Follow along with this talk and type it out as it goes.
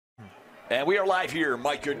And we are live here.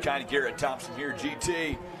 Mike Goodkind, Garrett Thompson here,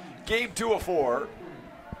 GT. Game 2 of 4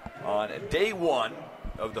 on day 1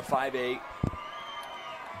 of the 5A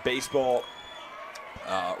baseball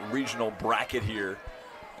regional bracket here.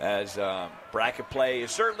 As bracket play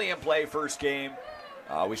is certainly in play. First game,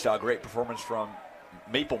 we saw a great performance from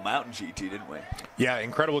Maple Mountain, GT, didn't we? Yeah,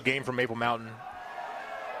 incredible game from Maple Mountain.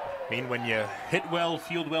 I mean, when you hit well,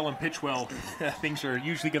 field well, and pitch well, things are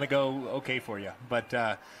usually going to go okay for you. But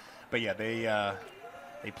yeah,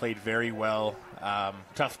 they played very well.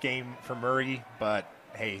 Tough game for Murray, but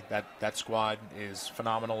hey, that squad is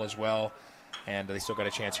phenomenal as well, and they still got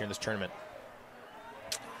a chance here in this tournament.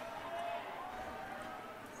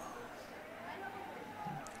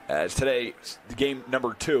 As today, the game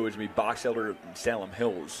number 2 is going to be Box Elder and Salem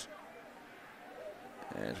Hills.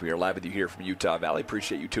 As we are live with you here from Utah Valley.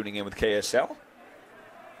 Appreciate you tuning in with KSL.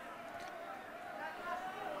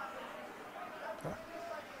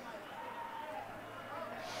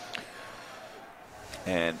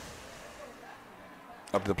 And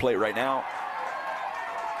up to the plate right now.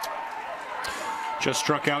 Just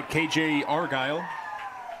struck out KJ Argyle,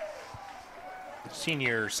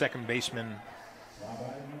 senior second baseman.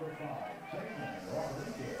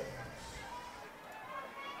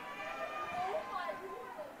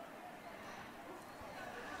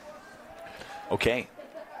 Okay.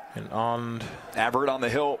 And on Everett on the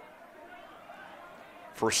hill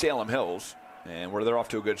for Salem Hills. And they're off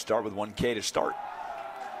to a good start with 1K to start.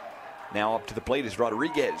 Now up to the plate is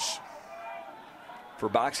Rodriguez for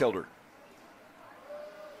Box Elder.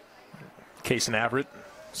 Kason Everett,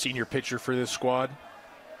 senior pitcher for this squad.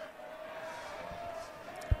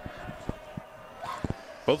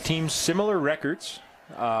 Both teams similar records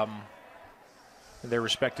in their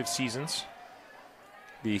respective seasons.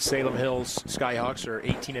 The Salem Hills Skyhawks are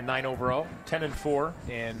 18-9 overall, 10-4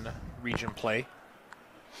 in region play.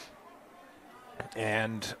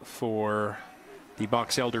 And for the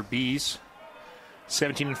Box Elder Bees,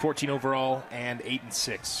 17-14 overall and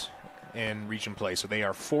 8-6 in region play. So they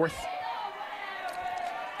are 4th.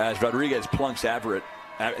 As Rodriguez plunks Everett.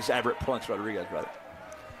 As Everett plunks Rodriguez, rather.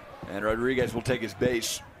 And Rodriguez will take his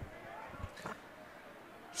base.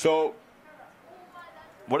 So,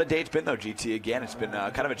 what a day it's been, though, GT. Again, it's been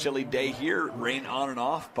kind of a chilly day here. Rain on and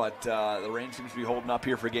off, but the rain seems to be holding up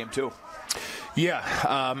here for game 2.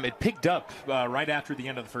 Yeah, it picked up right after the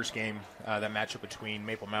end of the first game, that matchup between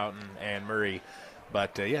Maple Mountain and Murray.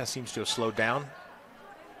 But, yeah, it seems to have slowed down.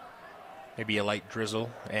 Maybe a light drizzle,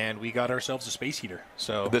 and we got ourselves a space heater.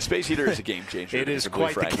 So the space heater is a game changer. It is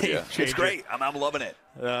quite the game changer. It's great. I'm loving it.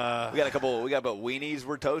 We got about weenies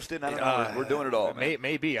we're toasting. I don't know. We're doing it all.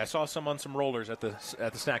 Maybe. I saw some on some rollers at the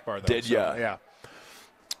snack bar, though. Did you? Yeah.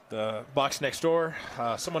 The box next door,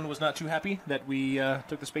 someone was not too happy that we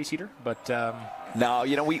took the space heater, but no,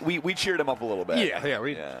 we cheered him up a little bit.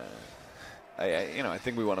 Yeah. I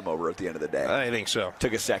think we won him over at the end of the day. I think so.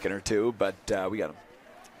 Took a second or two, but we got him.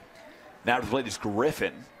 Now to play this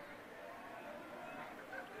Griffin.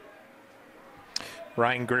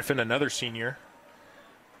 Ryan Griffin, another senior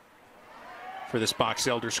for this Box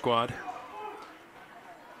Elder squad.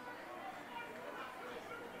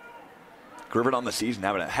 Griffin on the season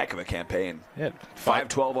having a heck of a campaign. Yeah,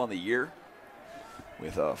 512 on the year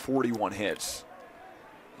with 41 hits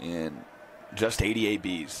in just 80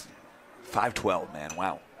 ABs. 512, man.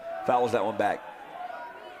 Wow. Fouls that one back.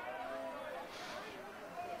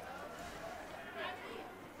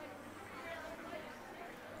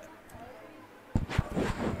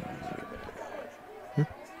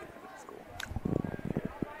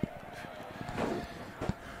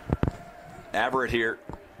 Everett here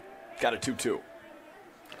got a 2-2.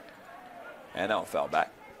 And now foul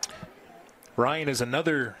back. Ryan is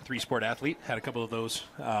another three-sport athlete. Had a couple of those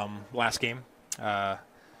last game.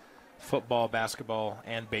 Football, basketball,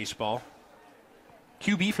 and baseball.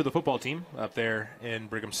 QB for the football team up there in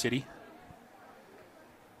Brigham City.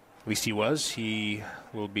 At least he was. He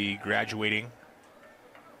will be graduating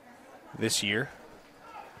this year.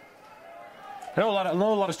 I know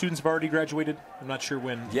a lot of students have already graduated. I'm not sure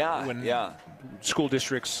when school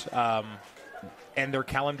districts end their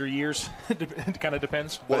calendar years. It kind of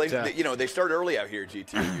depends. Well, they start early out here,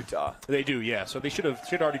 GT in Utah. They do, yeah. So they should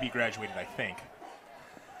already be graduated, I think.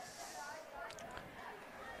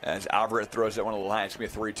 As Everett throws that one a little high, it's going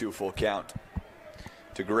to be a 3-2 full count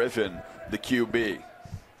to Griffin, the QB.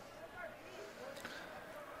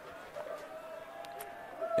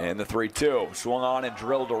 And the 3-2 swung on and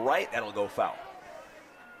drilled to right. That'll go foul.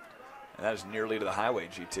 And that is nearly to the highway,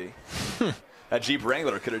 GT. That Jeep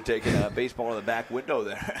Wrangler could have taken a baseball in the back window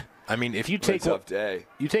there. I mean, if you take tough day.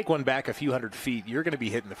 You take one back a few hundred feet, you're going to be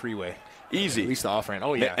hitting the freeway. Easy. At least the off-ramp.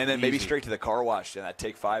 Oh, yeah. And then maybe easy. straight to the car wash and that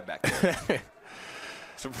take 5 back there.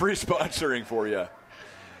 Some free sponsoring for you.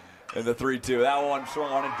 In the 3-2. That one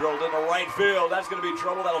swung on and drilled into right field. That's going to be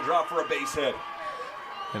trouble. That'll drop for a base hit.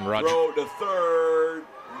 And throw to third.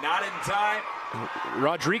 Not in time.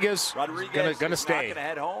 Rodriguez gonna stay. Not going to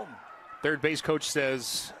head home. Third base coach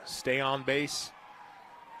says stay on base.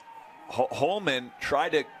 Holman tried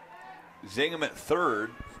to zing him at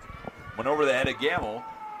third. Went over the head of Gamble.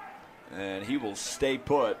 And he will stay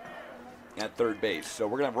put at third base. So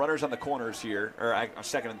we're going to have runners on the corners here. Or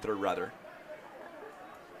second and third, rather.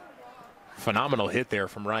 Phenomenal hit there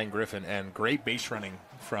from Ryan Griffin and great base running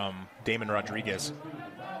from Damon Rodriguez.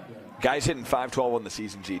 Guys hitting .512 on the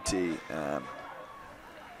season, GT.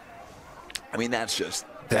 I mean, that is just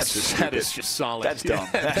solid. That's dumb.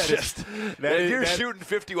 You're shooting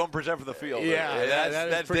 51% from the field. Yeah,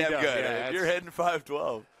 that's damn dumb. good. Yeah, you're hitting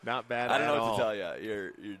 .512. Not bad. I don't know at what all. to tell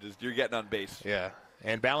you. You're getting on base. Yeah,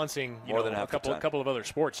 and balancing More than a half the time. couple of other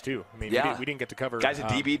sports too. I mean, we didn't get to cover. Guy's a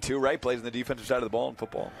DB too, right? Plays on the defensive side of the ball in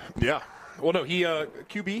football. Yeah. Well, no, he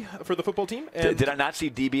QB for the football team. And Did I not see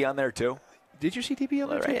DB on there too? Did you see DB on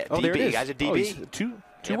there too? Yeah, Oh, DB. there it is. Guy's a DB. Oh, he's a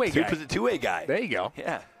two-way guy. He's a two-way guy. There you go.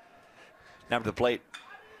 Yeah. Now to the plate.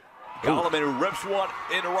 Gollman who rips one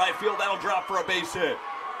into right field. That'll drop for a base hit.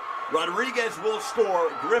 Rodriguez will score.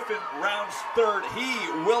 Griffin rounds third. He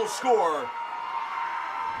will score.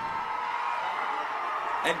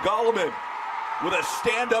 And Gollman with a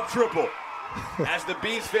stand-up triple. As the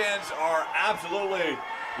Bees fans are absolutely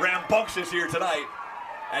rambunctious here tonight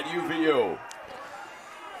at UVU.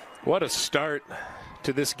 What a start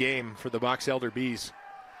to this game for the Box Elder Bees.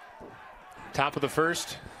 Top of the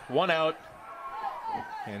first, 1 out,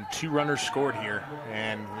 and 2 runners scored here.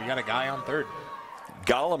 And we got a guy on third.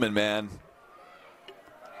 Gollman, man.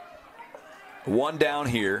 1 down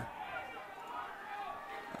here.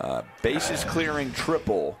 Bases clearing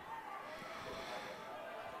triple.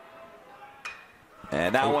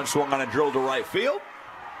 And that one swung on a drill to right field.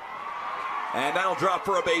 And that'll drop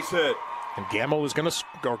for a base hit. And Gamble is going to,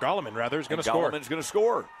 or Gollman rather, is going to score. Gollman's going to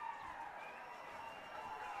score.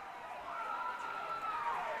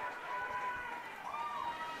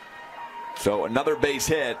 So another base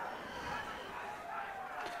hit.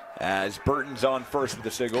 As Burton's on first with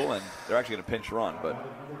the single, and they're actually going to pinch run, but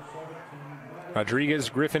Rodriguez,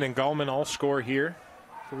 Griffin, and Gallman all score here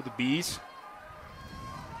for the Bees.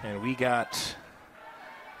 And we got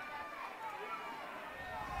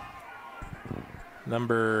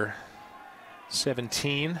number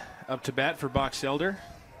 17 up to bat for Box Elder.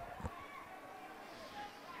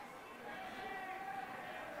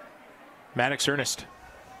 Maddox Ernest.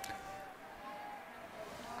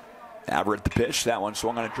 Averett the pitch. That one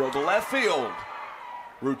swung on a drill to left field.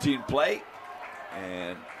 Routine play.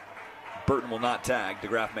 And Burton will not tag.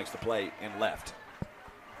 DeGraff makes the play in left.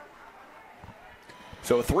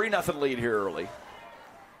 So a 3-0 lead here early.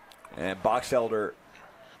 And Box Elder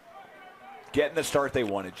getting the start they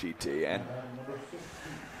wanted, GT. And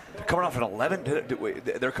they're coming off an 11.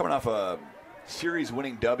 They're coming off a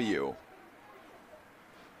series-winning W.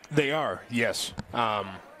 They are, yes. And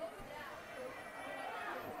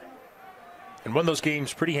won those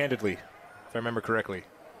games pretty handedly, if I remember correctly.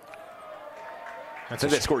 I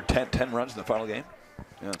think they scored 10 runs in the final game.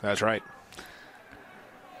 Yeah. That's right.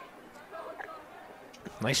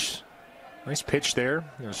 Nice pitch there.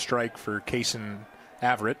 A strike for Kaysen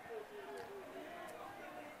Averett.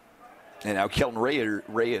 And now Kelton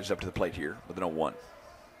Ray is up to the plate here with an 0-1.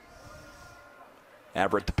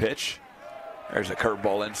 Averett the pitch. There's a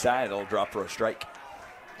curveball inside. It'll drop for a strike.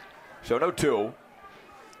 So 0-2.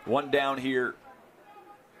 1 down here.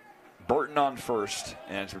 Burton on first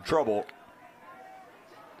and some trouble.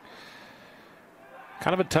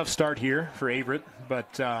 Kind of a tough start here for Averett,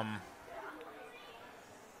 but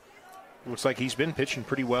looks like he's been pitching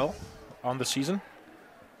pretty well on the season.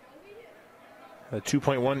 A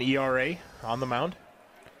 2.1 ERA on the mound.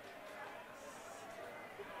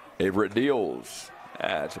 Averett deals.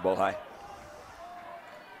 It's a ball high.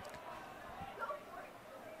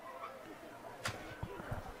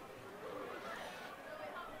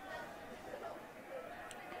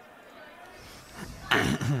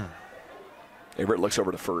 Averett looks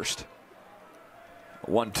over to first.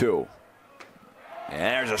 1-2. And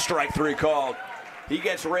there's a strike 3 called. He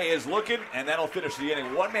gets Reyes looking, and that'll finish the inning.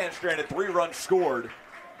 1-man stranded, 3 runs scored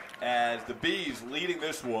as the Bees leading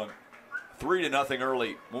this one 3-0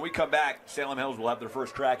 early. When we come back, Salem Hills will have their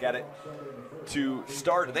first crack at it to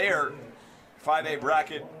start their 5A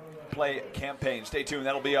bracket play campaign. Stay tuned.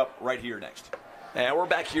 That'll be up right here next. And we're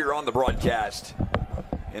back here on the broadcast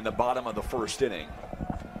in the bottom of the first inning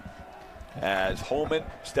as Holman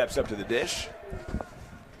steps up to the dish.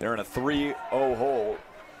 They're in a 3-0 hole.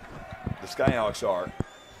 The Skyhawks are.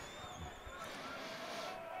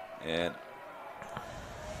 And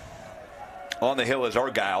on the hill is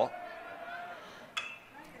Argyle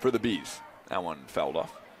for the Bees. That one fouled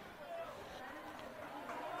off.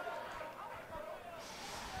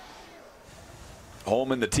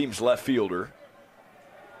 Holman, the team's left fielder.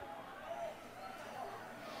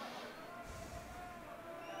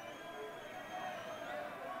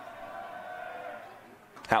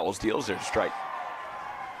 Howells deals their strike.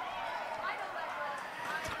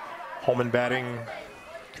 Holman batting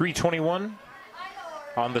 .321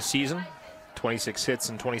 on the season. 26 hits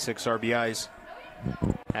and 26 RBIs.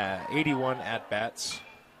 81 at-bats.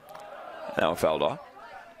 That one fouled off.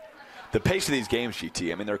 The pace of these games,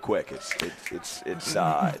 GT, I mean, they're quick. It's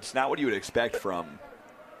not what you would expect from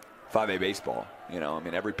 5A baseball. You know, I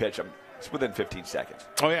mean, every pitch, it's within 15 seconds.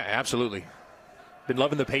 Oh, yeah, absolutely. Been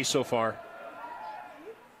loving the pace so far.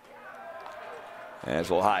 And it's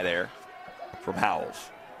a little high there from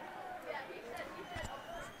Howells.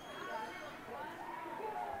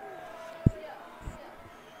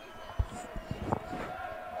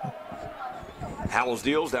 Howells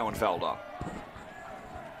deals, that one fouled off.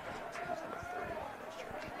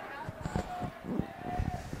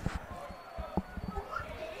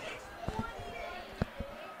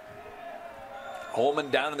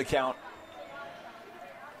 Holman down in the count.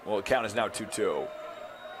 Well, the count is now 2-2.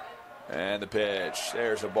 And the pitch.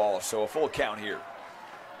 There's the ball. So a full count here.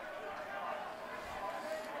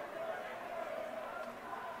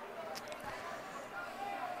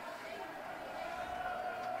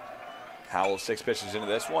 Howell 6 pitches into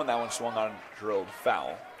this one. That one swung on, drilled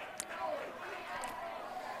foul.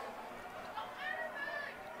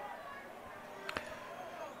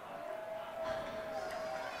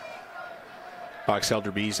 Box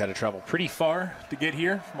Elder Bees had to travel pretty far to get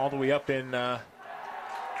here from all the way up in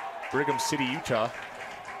Brigham City, Utah.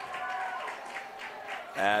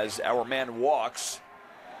 As our man walks.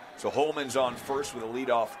 So Holman's on first with a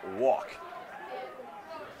leadoff walk.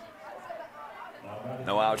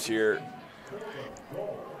 No outs here.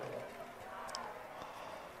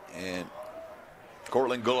 And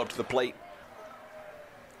Cortland Gull up to the plate.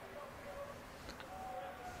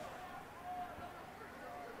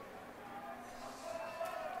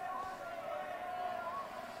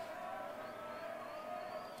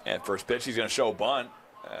 And first pitch, he's going to show a bunt.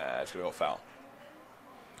 It's going to go foul.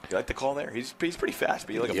 You like the call there? He's pretty fast,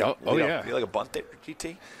 but you like you like a bunt there,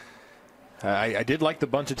 GT? I did like the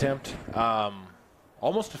bunt attempt.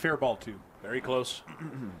 Almost a fair ball too. Very close.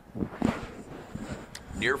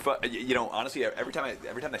 You know, honestly, every time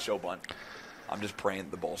they show bunt, I'm just praying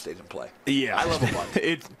the ball stays in play. Yeah, I love a bunt.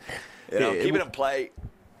 Keep it in play.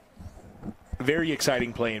 Very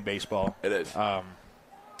exciting play in baseball. It is.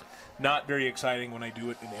 Not very exciting when I do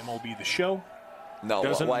it in MLB The Show. No,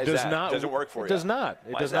 why is that? Doesn't work for you. It does not.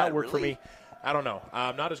 It does not work for really? me. I don't know.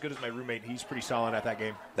 Not as good as my roommate. He's pretty solid at that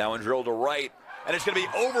game. That one drilled to right, and it's going to be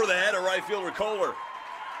over the head of right fielder Kohler.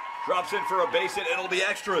 Drops in for a base hit. It'll be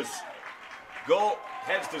extras. Gull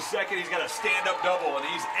heads to second. He's got a stand-up double, and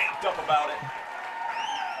he's amped up about it.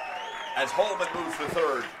 As Holman moves to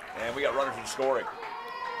third, and we got runners in scoring.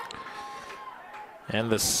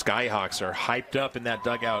 And the Skyhawks are hyped up in that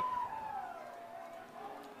dugout.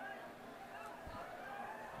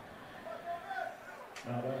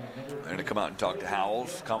 They're going to come out and talk to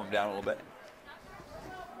Howells, calm him down a little bit.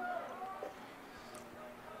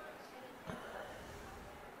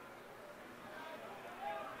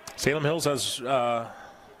 Salem Hills has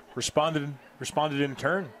responded in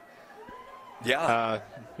turn. Yeah.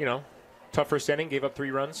 You know, tough first inning, gave up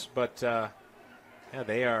 3 runs, but yeah,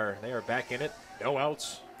 they are back in it. No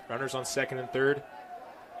outs, runners on second and third,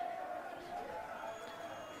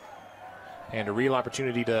 and a real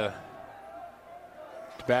opportunity to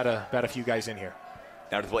bat a few guys in here.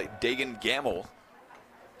 Now to the plate, Dagan Gamble.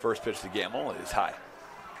 First pitch to Gamble is high.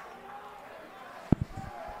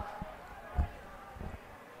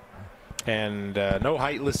 And no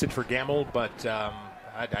height listed for Gamble, but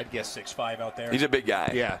I'd guess 6'5" out there. He's a big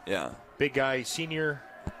guy. Yeah. Big guy, senior.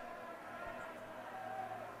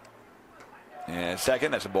 And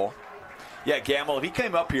second, that's a ball. Yeah, Gamble, if he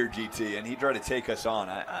came up here, GT, and he tried to take us on,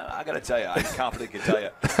 I got to tell you, I confidently can tell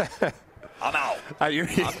you. I'm out.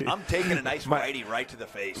 I'm taking a nice righty right to the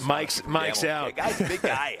face. Mike's out. Yeah, guy's a big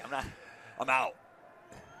guy. I'm out.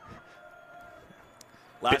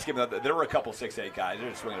 Last game, there were a couple 6'8" guys. They're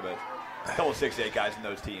just swinging a bit. A couple 6'8" guys in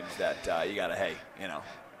those teams that you got to, hey, you know.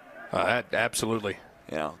 Absolutely.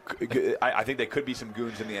 You know, I think they could be some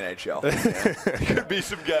goons in the NHL. Could be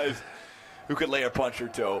some guys who could lay a punch or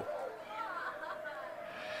two.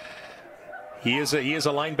 He is a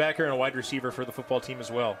linebacker and a wide receiver for the football team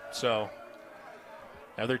as well. So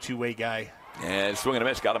another two-way guy. And swing and a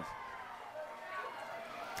miss, got him.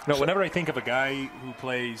 No, whenever I think of a guy who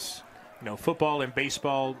plays, football and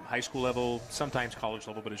baseball, high school level, sometimes college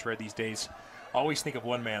level, but it's rare these days, always think of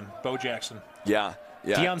one man, Bo Jackson. Yeah.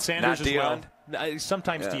 Deion Sanders Not as Deion. well.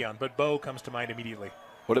 Sometimes Deion, but Bo comes to mind immediately.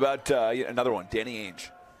 What about another one, Danny Ainge?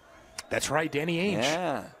 That's right, Danny Ainge.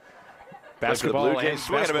 Yeah. Basketball and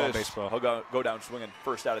swing and a miss. baseball. He'll go down swinging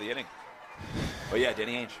first out of the inning. Oh yeah,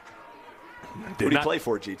 Danny Ainge. Who did he play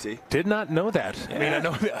for, GT? Did not know that. Yeah. I mean,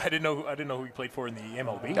 I didn't know who he played for in the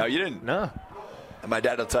MLB. No, you didn't? No. And my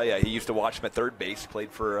dad will tell you, he used to watch him at third base,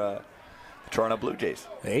 played for the Toronto Blue Jays.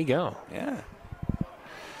 There you go. Yeah.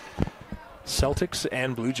 Celtics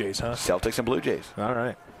and Blue Jays, huh? Celtics and Blue Jays. All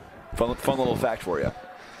right. Fun little fact for you.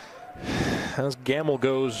 As Gamble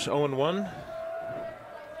goes 0-1.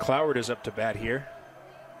 Cloward is up to bat here.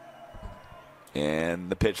 And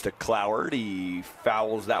the pitch to Cloward. He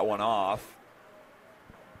fouls that one off.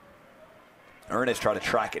 Ernest tried to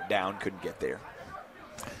track it down, couldn't get there.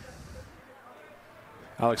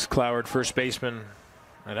 Alex Cloward, first baseman,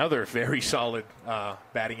 another very solid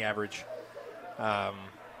batting average.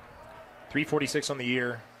 346 on the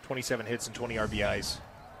year, 27 hits and 20 RBIs.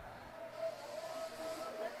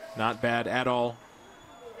 Not bad at all.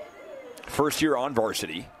 First year on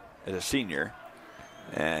varsity as a senior,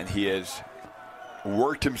 and he has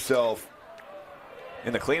worked himself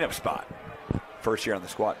in the cleanup spot. First year on the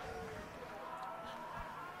squad.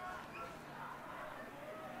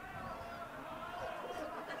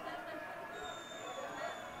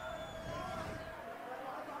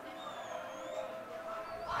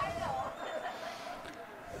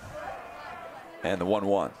 And the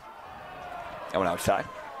 1-1. That went outside.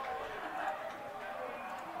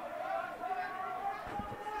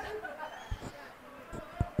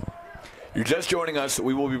 You're just joining us.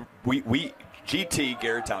 We will be GT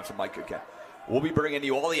Garrett Thompson, Mike Coquette. We'll be bringing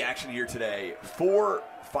you all the action here today. 4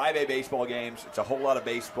 5A baseball games. It's a whole lot of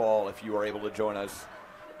baseball. If you are able to join us,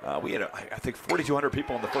 we had I think 4,200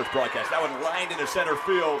 people in the first broadcast. That one lined into center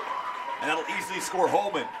field, and that'll easily score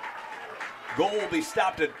Holman. Goal will be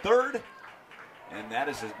stopped at third, and that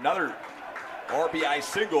is another RBI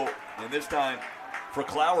single, and this time for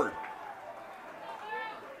Cloward.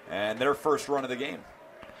 And their first run of the game.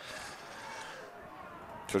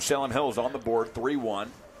 So Salem Hills on the board, 3-1.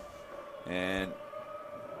 And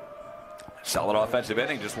solid offensive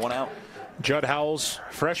inning, just one out. Judd Howells,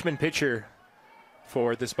 freshman pitcher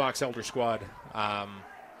for this Box Elder squad.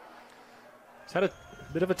 He's had a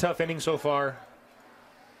bit of a tough inning so far,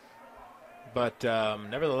 but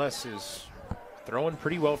nevertheless is throwing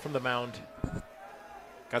pretty well from the mound.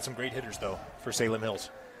 Got some great hitters, though, for Salem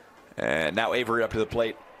Hills. And now Avery up to the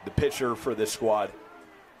plate, the pitcher for this squad.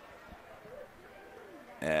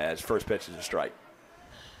 As first pitch is a strike.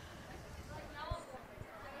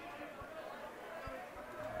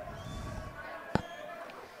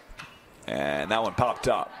 And that one popped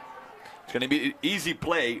up. It's going to be an easy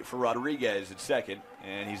play for Rodriguez at second,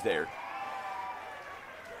 and he's there.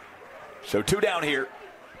 So 2 down here.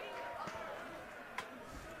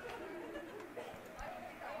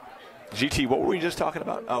 GT, what were we just talking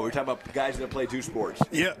about? Oh, we were talking about guys that play 2 sports.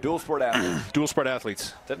 Yeah. Dual sport athletes. Dual sport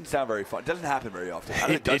athletes. Doesn't sound very fun. It doesn't happen very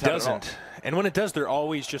often. It doesn't. And when it does, they're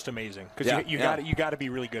always just amazing. Because you got to be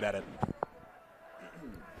really good at it.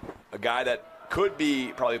 A guy that could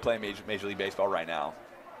be probably playing Major League Baseball right now.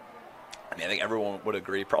 I mean, I think everyone would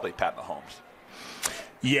agree. Probably Pat Mahomes.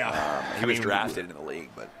 Yeah. He was drafted into the league,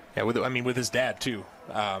 but yeah, with his dad too.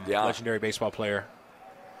 Legendary baseball player.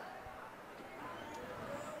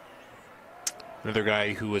 Another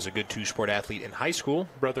guy who was a good 2-sport athlete in high school,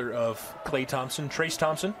 brother of Clay Thompson, Trace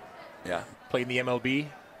Thompson. Yeah. Played in the MLB.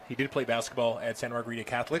 He did play basketball at Santa Margarita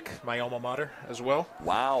Catholic, my alma mater, as well.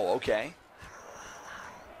 Wow, okay.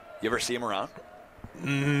 You ever see him around?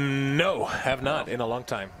 No, have not in a long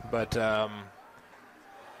time. But I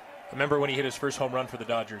remember when he hit his first home run for the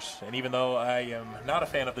Dodgers. And even though I am not a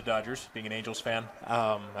fan of the Dodgers, being an Angels fan,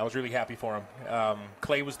 I was really happy for him.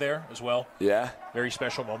 Clay was there as well. Yeah. Very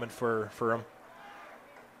special moment for him.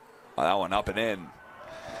 Oh, that one up and in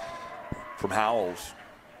from Howells.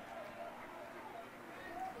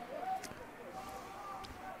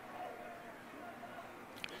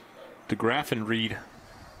 DeGraff and Reed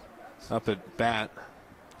up at bat.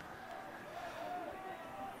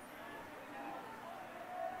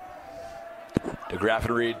 DeGraff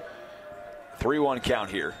and Reed. 3-1 count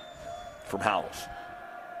here from Howells.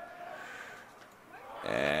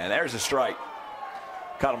 And there's a strike.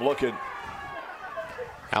 Caught him looking.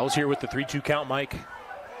 Owls here with the 3-2 count, Mike.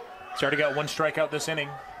 He's already got one strikeout this inning.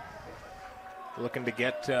 Looking to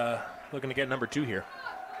get number 2 here.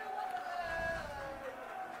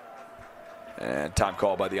 And time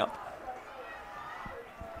call by the ump.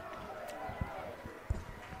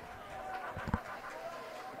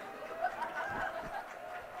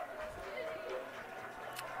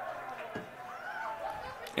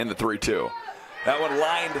 In the 3-2. That one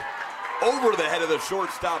lined over the head of the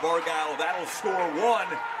shortstop, Argyle. That'll score 1.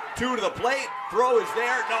 2 to the plate. Throw is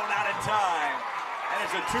there. No, not in time. And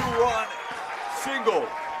it's a 2-run single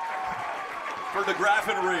for DeGraff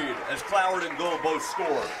and Reed as Cloward and Gould both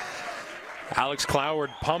score. Alex Cloward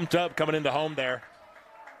pumped up coming into home there.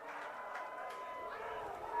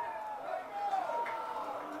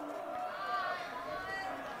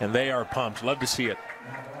 And they are pumped. Love to see it.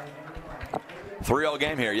 3-0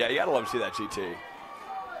 game here. Yeah, you got to love to see that, GT.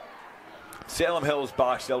 Salem Hills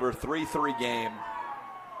box elder, 3-3 game.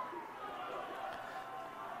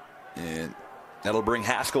 And that'll bring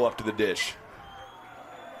Haskell up to the dish.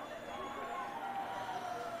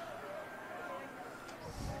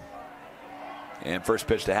 And first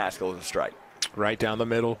pitch to Haskell is a strike. Right down the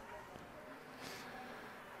middle.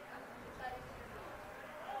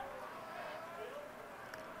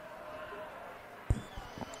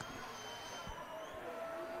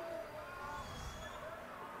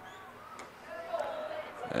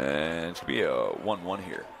 And it's going to be a 1-1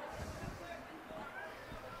 here.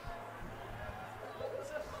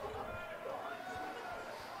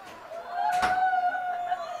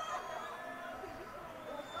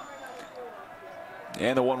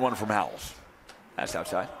 And the 1-1 from Howells. That's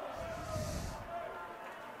outside.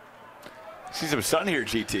 See some sun here,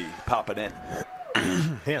 GT, popping in.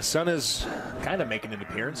 Yeah, sun is kind of making an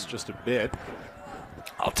appearance, just a bit.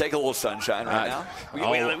 I'll take a little sunshine right now.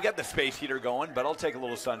 We got the space heater going, but I'll take a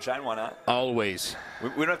little sunshine. Why not? Always. We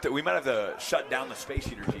don't have to. We might have to shut down the space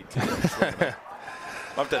heater, GT.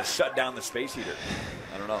 We'll have to shut down the space heater.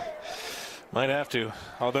 I don't know. Might have to.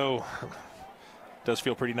 Although, it does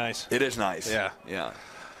feel pretty nice. It is nice. Yeah. Yeah.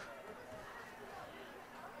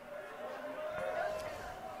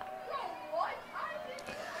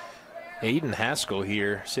 Aiden Haskell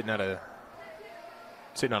here sitting on a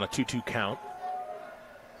 2-2 count.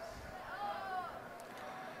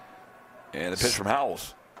 And the pitch from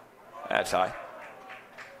Howells. That's high.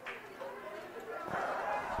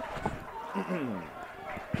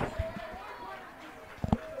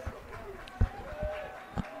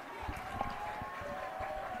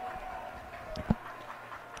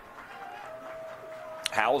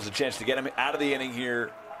 Howells a chance to get him out of the inning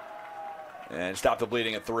here and stop the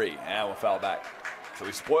bleeding at 3. And we'll foul back. So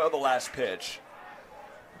we spoiled the last pitch.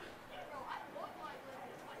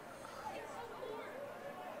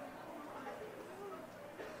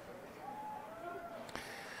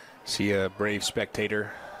 See a brave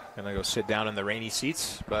spectator. Gonna go sit down in the rainy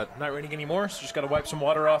seats, but not raining anymore, so just gotta wipe some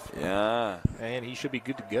water off. Yeah. And he should be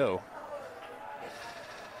good to go.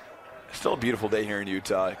 Still a beautiful day here in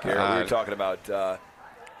Utah, Garrett. We were talking about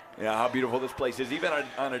how beautiful this place is, even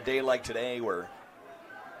on a day like today where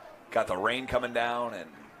got the rain coming down and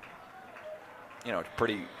it's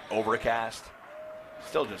pretty overcast.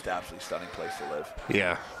 Still just absolutely stunning place to live.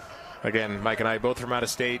 Yeah. Again, Mike and I both from out of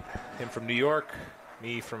state. Him from New York,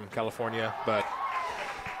 me from California, but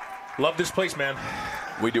love this place, man.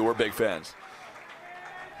 We do. We're big fans.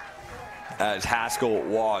 As Haskell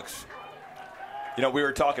walks. We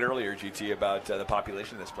were talking earlier, GT, about the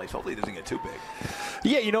population of this place. Hopefully it doesn't get too big.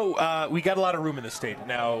 Yeah, we got a lot of room in the state.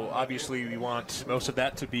 Now, obviously, we want most of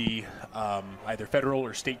that to be either federal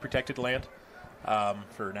or state protected land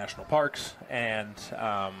for national parks and,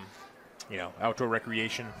 outdoor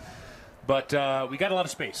recreation. But we got a lot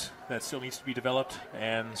of space that still needs to be developed,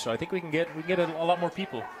 and so I think we can get a lot more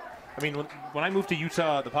people. I mean, when I moved to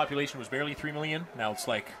Utah, the population was barely 3 million. Now it's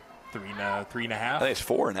like 3.5. I think it's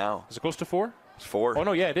 4 now. Is it close to 4? It's 4. Oh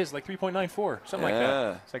no, yeah, it is like 3.94, something like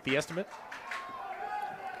that. It's like the estimate.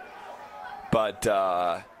 But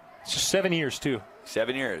it's just 7 years too.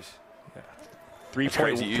 7 years. Yeah.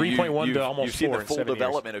 3.1 to almost 4. You've seen the full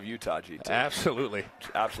development of Utah, GT. Absolutely.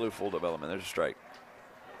 Absolute full development. There's a strike.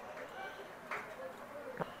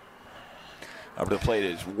 Up to the plate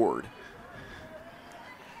is Ward.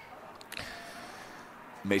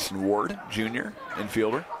 Mason Ward, Jr.,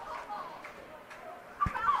 infielder.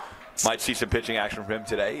 Might see some pitching action from him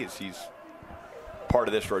today as he's part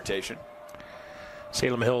of this rotation.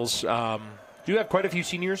 Salem Hills do have quite a few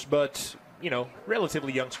seniors, but,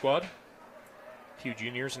 relatively young squad. A few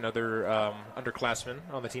juniors and other underclassmen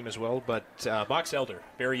on the team as well, but box elder,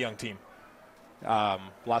 very young team.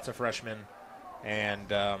 lots of freshmen, and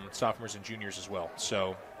sophomores and juniors as well.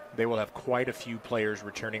 So they will have quite a few players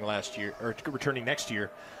returning returning next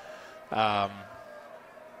year. So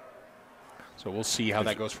we'll see how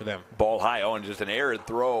that goes for them. Ball high, and just an error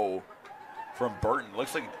throw from Burton.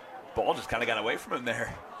 Looks like ball just kind of got away from him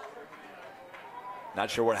there.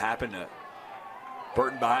 Not sure what happened to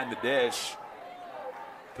Burton behind the dish.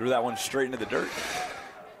 Threw that one straight into the dirt.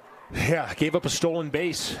 Yeah, gave up a stolen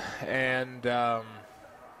base, and a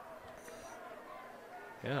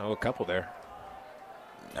couple there.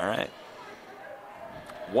 All right.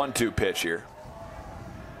 1-2 pitch here.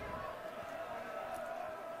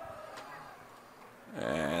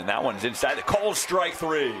 And that one's inside. The call, strike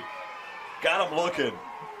 3. Got him looking.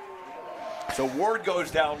 So Ward goes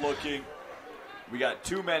down looking. We got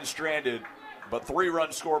 2 men stranded, but 3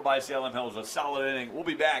 runs scored by Salem Hills. A solid inning. We'll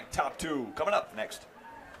be back. Top 2 coming up next.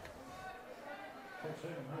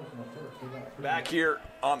 Back here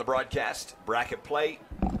on the broadcast, bracket play.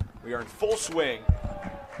 We are in full swing.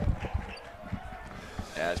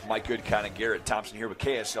 As Mike Goodkind and Garrett Thompson here with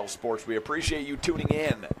KSL Sports. We appreciate you tuning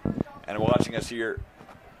in and watching us here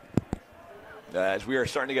as we are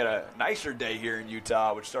starting to get a nicer day here in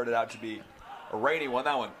Utah, which started out to be a rainy one.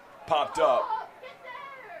 That one popped up,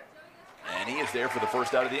 and he is there for the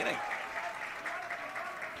first out of the inning.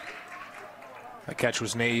 That catch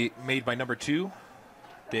was made by number 2,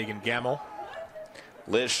 Dagan Gamble.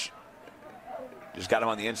 Lish just got him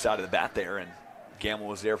on the inside of the bat there, and Gamble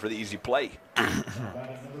was there for the easy play.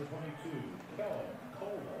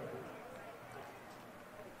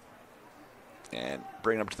 And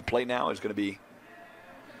bringing up to the plate now is going to be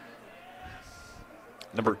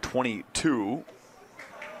number 22,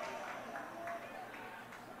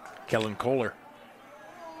 Kellen Kohler.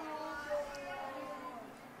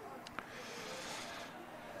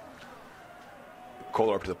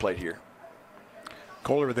 Kohler up to the plate here.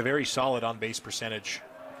 Kohler with a very solid on-base percentage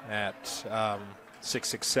at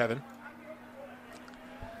 .667.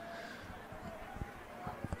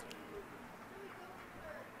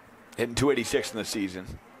 Hitting .286 in the season.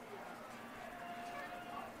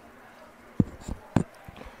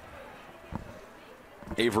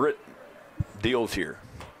 Averett deals here.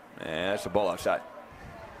 And that's the ball outside.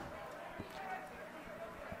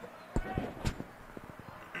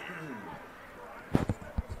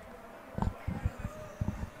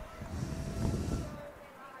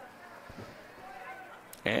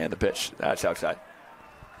 And the pitch, that's outside.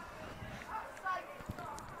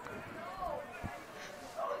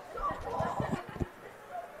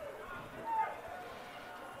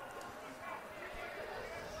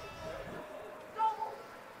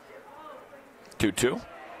 Two.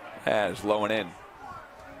 As low and in.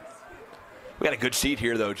 We got a good seat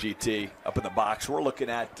here, though, GT, up in the box. We're looking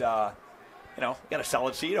at, got a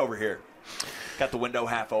solid seat over here. Got the window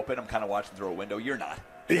half open. I'm kind of watching through a window. You're not.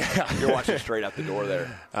 Yeah. You're watching straight out the door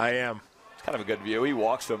there. I am. It's kind of a good view. He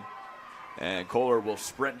walks him, and Kohler will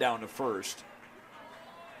sprint down to first.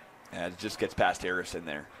 And just gets past Harrison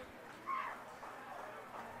there.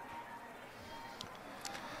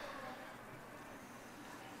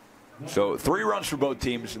 So 3 runs for both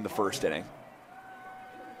teams in the first inning.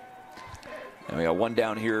 And we got 1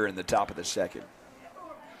 down here in the top of the second.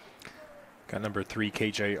 Got number 3,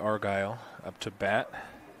 KJ Argyle, up to bat.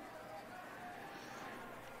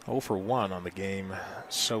 0 for 1 on the game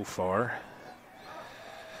so far.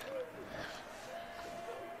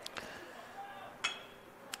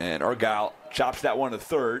 And Argyle chops that one to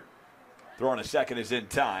third. Throw on a second is in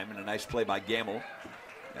time, and a nice play by Gamble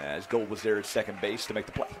as Gold was there at second base to make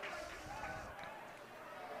the play.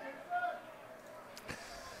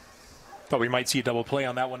 Thought we might see a double play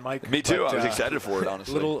on that one, Mike. Me too. But, I was excited for it,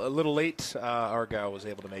 honestly. A little late. Argyle was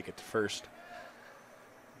able to make it to first.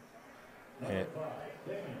 And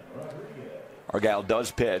Argyle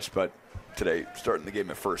does pitch, but today starting the game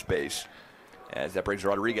at first base. As that brings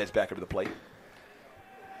Rodriguez back up to the plate.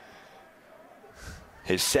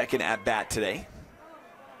 His second at-bat today.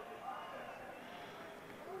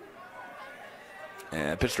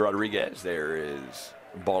 And pitch to Rodriguez. There is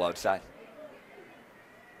ball outside.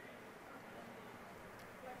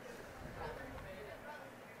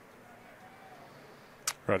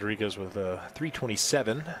 Rodriguez with a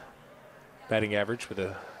 .327 batting average with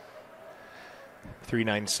a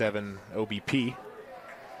 .397 OBP.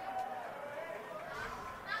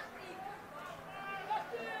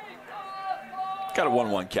 Got a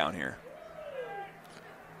 1-1 count here.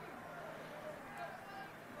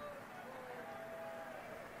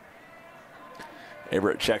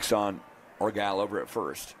 Averett checks on Argyle over at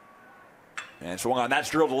first. And swung on. That's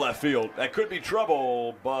drilled to left field. That could be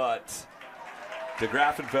trouble, but to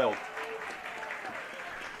Grafenfeld.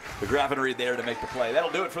 The Graffin Reed there to make the play.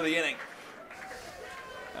 That'll do it for the inning.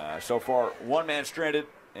 So far, one man stranded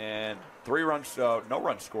and 3 runs, no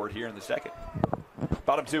runs scored here in the second.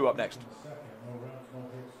 Bottom 2 up next.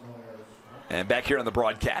 And back here on the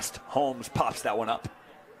broadcast, Holmes pops that one up.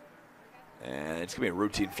 And it's going to be a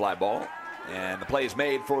routine fly ball. And the play is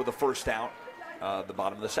made for the first out, the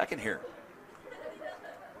bottom of the second here.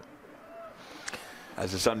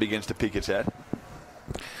 As the sun begins to peek its head.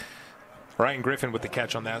 Ryan Griffin with the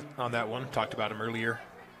catch on that one. Talked about him earlier.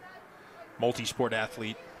 Multi-sport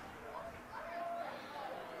athlete.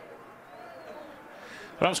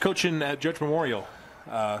 When I was coaching at Judge Memorial,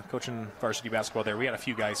 coaching varsity basketball there, we had a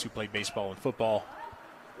few guys who played baseball and football.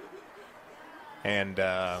 And,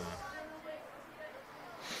 yeah,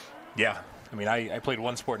 I mean, I played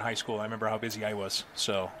one sport in high school. I remember how busy I was.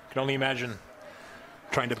 So I can only imagine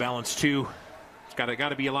trying to balance 2. It's got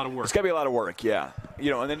to be a lot of work. It's got to be a lot of work, yeah.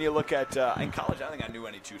 You know, and then you look at in college. I don't think I knew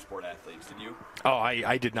any 2-sport athletes. Did you? Oh,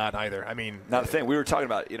 I did not either. I mean, now the thing we were talking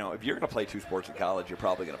about, you know, if you're going to play 2 sports in college, you're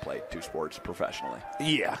probably going to play 2 sports professionally.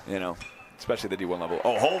 Yeah. You know, especially the D1 level.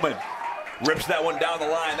 Oh, Holman rips that one down the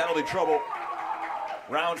line. That'll be trouble.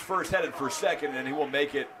 Rounds first, headed for second, and he will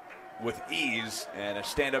make it with ease and a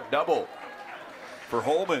stand-up double for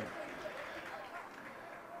Holman.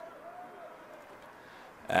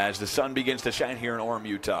 As the sun begins to shine here in Orem,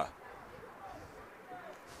 Utah.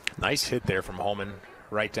 Nice hit there from Holman,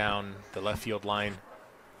 right down the left field line.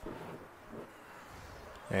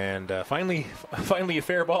 And finally a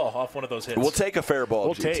fair ball off one of those hits. We'll take a fair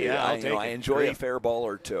ball, GT. I enjoy a fair ball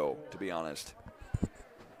or 2, to be honest.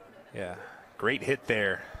 Yeah, great hit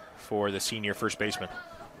there for the senior first baseman.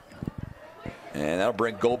 And that'll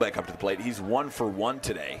bring Golbeck up to the plate. He's 1 for 1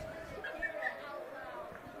 today.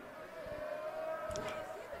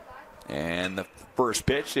 And the first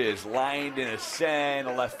pitch is lined in a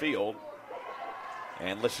center left field.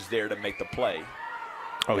 And Lish is there to make the play.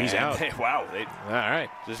 Oh, he's out. Wow. All right.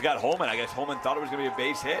 Just got Holman. I guess Holman thought it was going to be a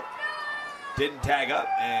base hit. Didn't tag up,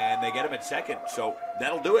 and they get him at second. So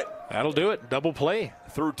that'll do it. That'll do it. Double play.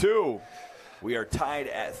 Through 2. We are tied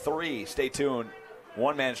at 3. Stay tuned.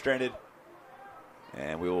 1 man stranded.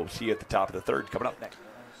 And we will see you at the top of the 3rd coming up next.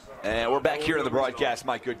 And we're back here in the broadcast.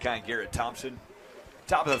 Mike Goodkind, Garrett Thompson.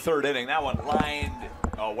 Top of the 3rd inning. That one lined.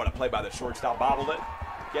 Oh, what a play by the shortstop. Bobbled it.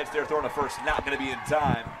 Gets there, throwing the first. Not going to be in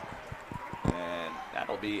time. And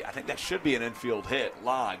that'll be, I think that should be an infield hit.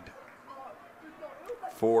 Logged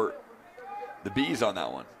for the Bees on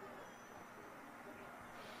that one.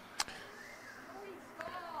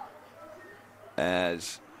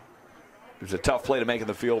 As it was a tough play to make in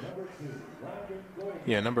the field.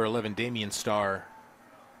 Yeah, number 11, Damian Starr.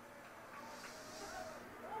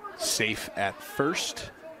 Safe at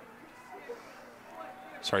first.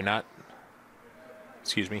 Sorry, not.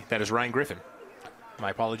 Excuse me. That is Ryan Griffin.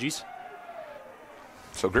 My apologies.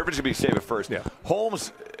 So Griffin's going to be safe at first. Yeah.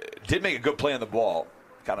 Holmes did make a good play on the ball.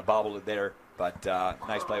 Kind of bobbled it there, but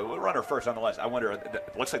nice play. We'll run her first nonetheless. I wonder,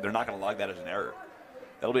 it looks like they're not going to log that as an error.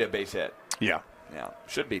 That'll be a base hit. Yeah. Yeah,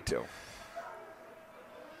 should be too.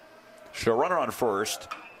 So runner on first.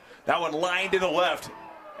 That one lined to the left.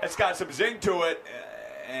 It's got some zing to it,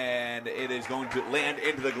 and it is going to land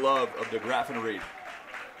into the glove of DeGraffin Reed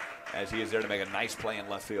as he is there to make a nice play in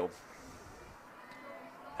left field.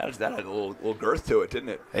 That had a little girth to it, didn't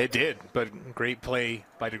it? It did, but great play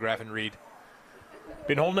by DeGraffin Reed.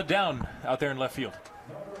 Been holding it down out there in left field.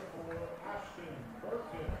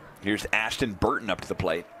 Here's Ashton Burton up to the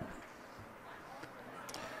plate.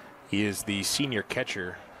 He is the senior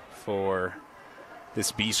catcher for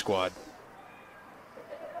this B squad.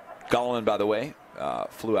 Gollin, by the way,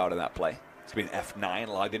 flew out in that play. It's going to be an F9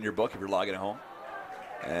 logged in your book if you're logging at home.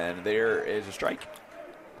 And there is a strike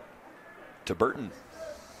to Burton.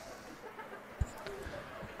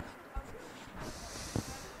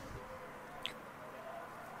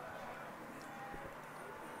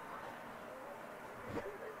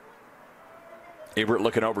 Ebert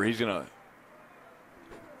looking over. He's gonna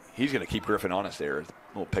keep Griffin honest there. A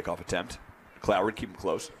little pickoff attempt. Cloward, keep him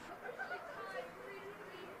close.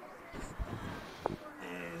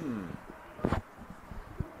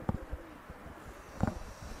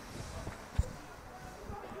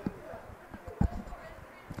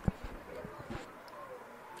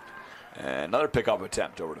 And another pickoff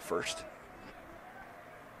attempt over to first.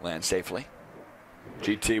 Land safely.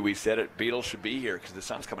 GT, we said it. Beatles should be here because the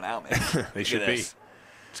sun's coming out, man. They should be.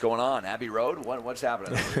 What's going on? Abbey Road? What's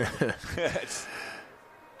happening?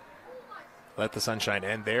 Let the sun shine.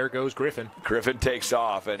 And there goes Griffin. Griffin takes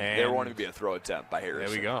off, and there won't even be a throw attempt by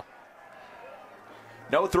Harrison. There we go.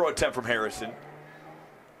 No throw attempt from Harrison.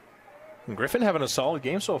 And Griffin having a solid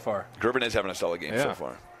game so far. Griffin is having a solid game so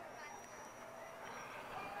far.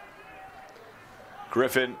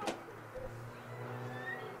 Griffin,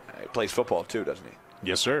 he plays football too, doesn't he?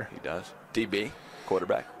 Yes, sir. He does. DB,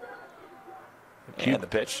 quarterback. And the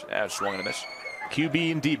pitch, swung and a miss.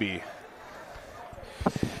 QB and DB.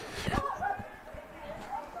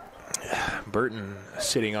 Burton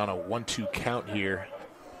sitting on a 1-2 count here.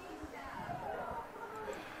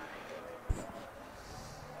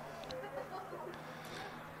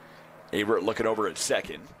 Averett looking over at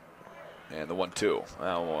second. And the 1-2.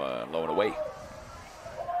 Now low and away.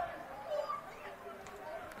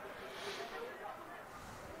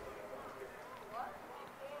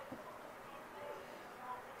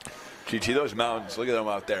 GT, those mountains, look at them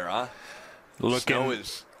out there, huh? Snow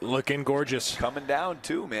is looking gorgeous. Coming down,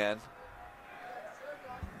 too, man.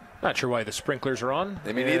 Not sure why the sprinklers are on.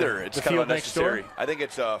 I mean, either. It's kind of unnecessary. Next door. I think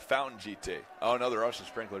it's fountain GT. Oh, no, there are some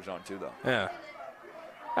sprinklers on, too, though. Yeah.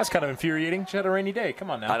 That's kind of infuriating. Just had a rainy day.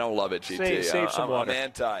 Come on now. I don't love it, GT. Save some water. I'm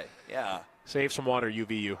anti. Yeah. Save some water,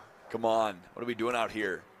 UVU. Come on. What are we doing out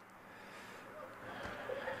here?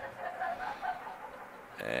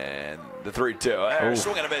 And the 3-2.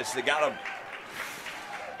 Swing and a miss. They got him.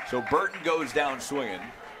 So Burton goes down swinging.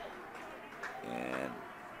 And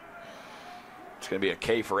it's going to be a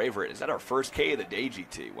K for Averett. Is that our first K of the day,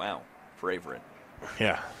 GT? Wow, for Averett.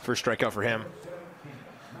 Yeah, first strikeout for him.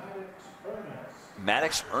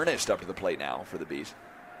 Maddox Ernest up to the plate now for the Bees.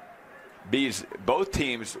 Bees, both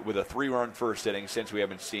teams with a 3-run first inning since we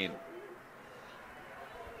haven't seen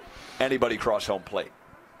anybody cross home plate.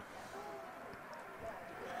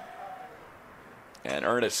 And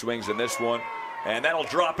Ernest swings in this one, and that'll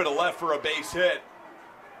drop it to left for a base hit.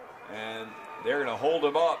 And they're going to hold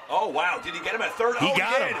him up. Oh, wow. Did he get him at third? He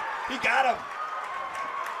got him. He got him.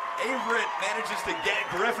 Averett manages to get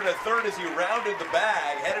Griffin at third as he rounded the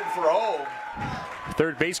bag, headed for home.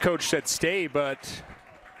 Third base coach said stay, but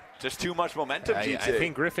just too much momentum, GT. I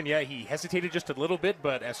think Griffin, he hesitated just a little bit,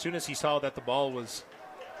 but as soon as he saw that the ball was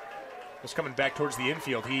coming back towards the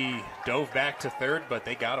infield, he dove back to third, but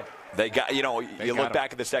they got him. They got, you look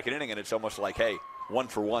back at the second inning, and it's almost like, hey, 1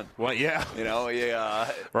 for 1. Well, yeah.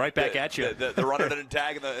 Right back at you. The runner didn't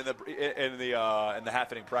tag in the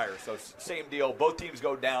half inning prior. So same deal. Both teams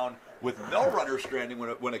go down with no runner stranding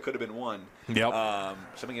when it could have been one. Yep.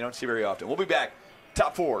 Something you don't see very often. We'll be back.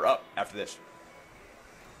 Top 4 up after this.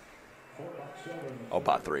 Oh,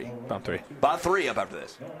 bot 3. Bot 3 up after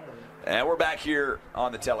this. And we're back here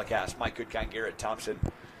on the telecast. Mike Goodkind, Garrett Thompson.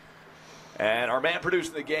 And our man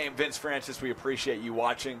producing the game, Vince Francis. We appreciate you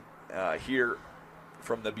watching here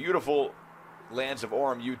from the beautiful lands of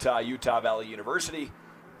Orem, Utah Valley University.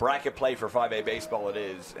 Bracket play for 5A baseball it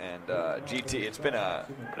is. And GT, it's been a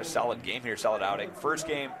solid game here, solid outing. First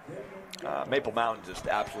game, Maple Mountain just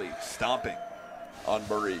absolutely stomping on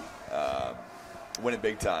Murray, winning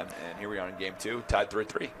big time. And here we are in game 2, tied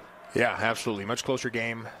 3-3. Yeah, absolutely. Much closer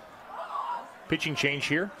game. Pitching change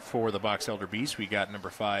here for the Box Elder Beast. We got number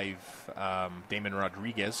 5, Damon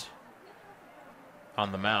Rodriguez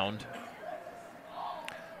on the mound.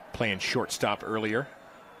 Playing shortstop earlier.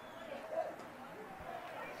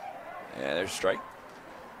 Yeah, there's a strike.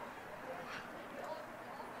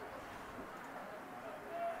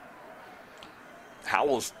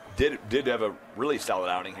 Howells did have a really solid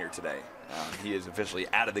outing here today. He is officially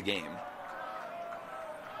out of the game.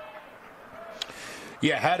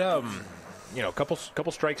 Yeah, had couple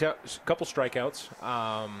strikeouts.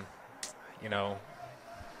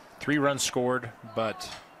 3 runs scored, but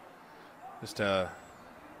just a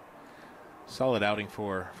solid outing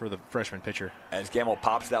for the freshman pitcher. As Gamble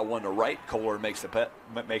pops that one to right, Kohler makes the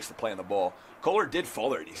play on the ball. Kohler did fall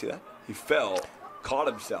there. Did you see that? He fell, caught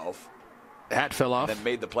himself. The hat fell off. Then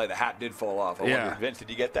made the play. The hat did fall off. I Yeah. wonder, Vince, did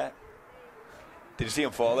you get that? Did you see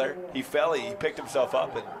him fall there? He fell. He picked himself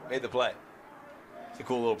up and made the play. It's a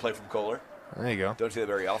cool little play from Kohler. There you go. Don't see that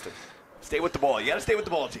very often. Stay with the ball. You got to stay with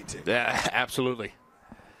the ball, GT. Yeah, absolutely.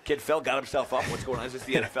 Kid fell, got himself up. What's going on? Is this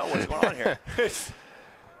the NFL? What's going on here?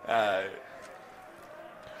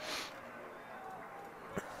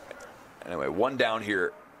 Anyway, one down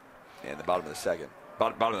here in the bottom of the second.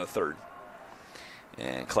 Bottom of the third.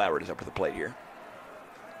 And Cloward is up at the plate here.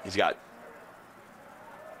 He's got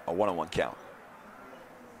a 1-on-1 count.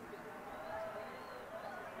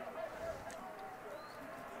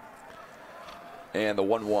 And the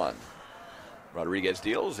 1-1. Rodriguez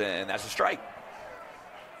deals, and that's a strike.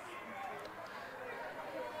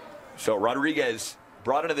 So Rodriguez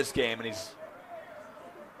brought into this game, and he's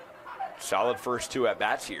solid first 2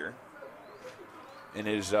 at-bats here in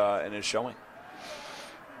his showing.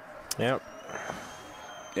 Yep.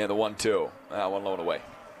 And the 1-2. One low and away.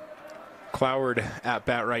 Cloward at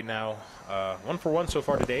bat right now. 1 for 1 so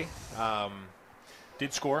far today.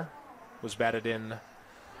 Did score was batted in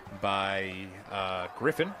by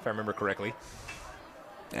Griffin, if I remember correctly.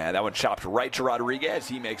 And that one chopped right to Rodriguez.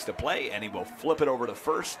 He makes the play, and he will flip it over to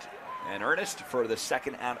first and Ernest for the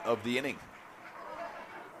second out of the inning.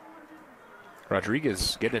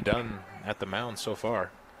 Rodriguez getting it done at the mound so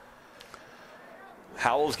far.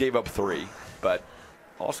 Howells gave up 3, but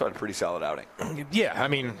also had a pretty solid outing. Yeah, I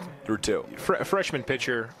mean, through 2. Freshman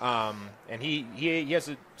pitcher, and he has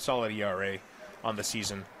a solid ERA on the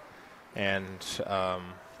season, and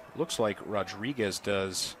looks like Rodriguez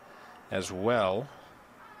does as well.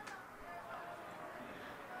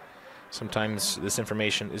 Sometimes this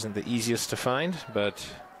information isn't the easiest to find, but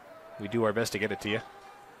we do our best to get it to you.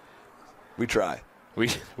 We try. We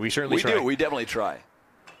certainly try. We definitely try.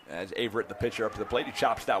 As Averett, the pitcher, up to the plate, he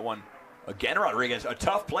chops that one. Again, Rodriguez, a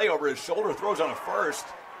tough play over his shoulder, throws on a first.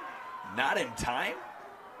 Not in time.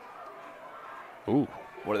 Ooh.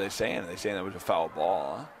 What are they saying? Are they saying that was a foul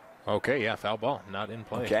ball, huh? Okay, yeah, foul ball, not in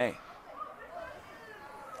play. Okay.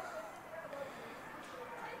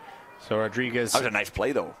 So Rodriguez. That was a nice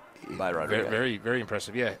play, though, by Rodriguez. Very, very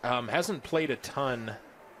impressive, yeah. Hasn't played a ton,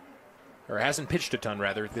 or hasn't pitched a ton,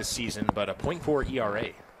 rather, this season, but a .4 ERA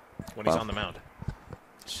when he's on the mound.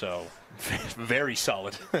 So, very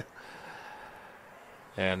solid.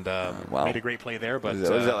 And made a great play there, but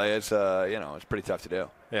it's pretty tough to do.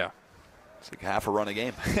 Yeah, it's like half a run a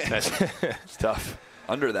game. It's tough.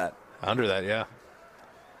 Under that, yeah.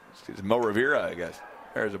 It's Mo Rivera, I guess.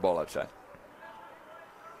 There's a ball outside.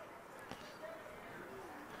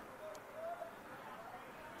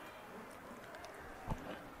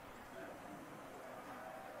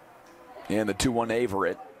 And the 2-1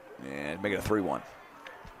 Averett, and make it a 3-1.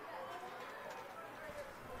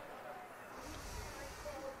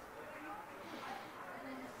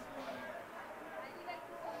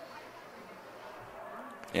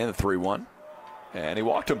 And the 3-1. And he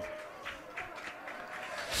walked him.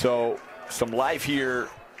 So some life here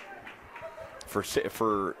for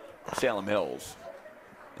Salem Hills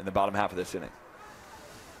in the bottom half of this inning.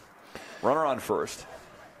 Runner on first.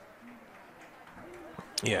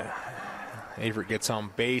 Yeah. Averett gets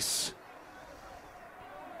on base.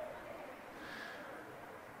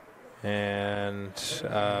 And it's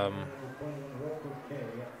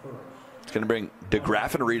going to bring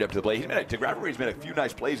DeGraff and Reed up to the plate. DeGraff and Reed's made a few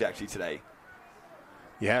nice plays, actually, today.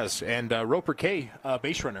 He has. And Roper K,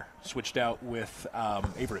 base runner, switched out with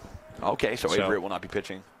Averett. Okay, so Averett will not be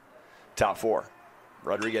pitching. Top 4.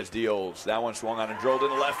 Rodriguez deals. That one swung on and drilled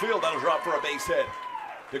into left field. That'll drop for a base hit.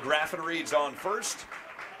 DeGraff and Reed's on first.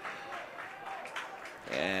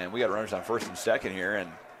 And we got runners on first and second here,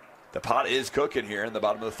 and the pot is cooking here in the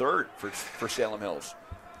bottom of the third for Salem Hills.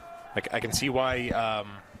 I can see why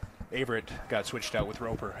Averett got switched out with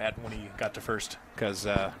Roper when he got to first, because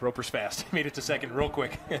Roper's fast. He made it to second real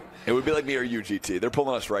quick. It would be like me or you, GT. They're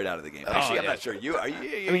pulling us right out of the game. Actually, I'm not sure. Are you?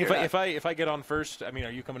 I mean, if I get on first, I mean,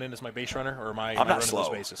 are you coming in as my base runner, or am I? I'm not running slow.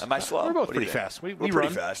 those bases? Am I slow? We're both pretty fast. We're pretty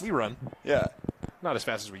fast. We run. Yeah. Not as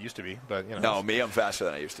fast as we used to be, but you know. No, me, I'm faster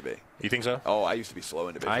than I used to be. You think so? Oh, I used to be slow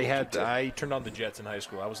individually. I turned on the Jets in high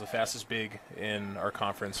school. I was the fastest big in our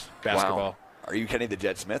conference basketball. Wow. Are you Kenny the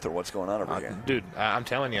Jet Smith, or what's going on over here? Dude, I'm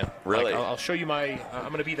telling you. Really? I'll show you my. I'm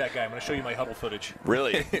going to be that guy. I'm going to show you my huddle footage.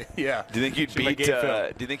 Really? Yeah. Do you think you'd beat?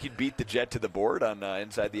 Do you think you'd beat the Jet to the board on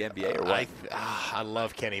Inside the NBA, or what? I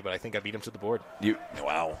love Kenny, but I think I beat him to the board.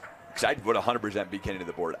 Wow. Because I would 100% beat Kenny to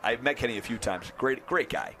the board. I've met Kenny a few times. Great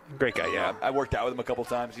guy. Great guy, yeah. I worked out with him a couple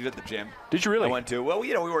times. He's at the gym. Did you really? I went to. Well,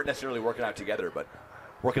 we weren't necessarily working out together, but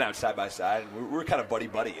working out side by side. We were kind of buddy.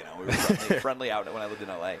 We were friendly out when I lived in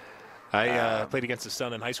L.A. I played against his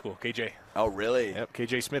son in high school, KJ. Oh, really? Yep,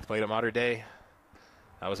 KJ Smith played at Mater Dei.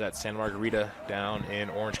 I was at Santa Margarita down in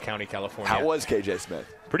Orange County, California. How was KJ Smith?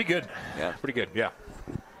 Pretty good. Yeah. Pretty good, yeah.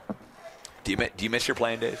 Do you miss your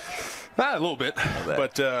playing days? A little bit.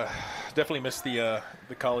 But definitely miss the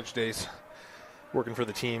college days. Working for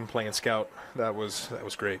the team, playing scout. That was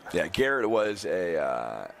great. Yeah, Garrett was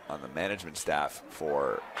on the management staff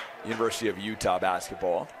for University of Utah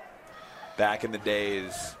basketball back in the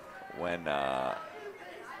days when our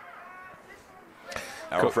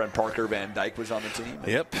friend Parker Van Dyke was on the team.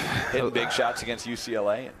 Yep. Hitting big shots against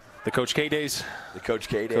UCLA. The Coach K days. Coach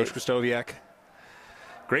Kristoviak.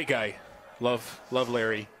 Great guy. Love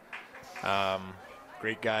Larry.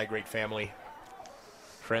 Great guy, great family.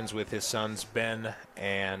 Friends with his sons, Ben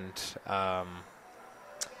and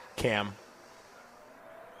Cam.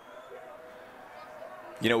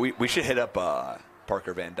 We should hit up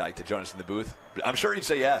Parker Van Dyke to join us in the booth. I'm sure he'd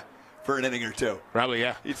say yeah for an inning or two. Probably,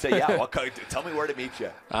 yeah. He'd say yeah. Well, tell me where to meet you.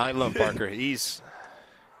 I love Parker. He's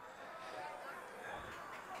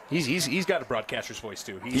He's got a broadcaster's voice,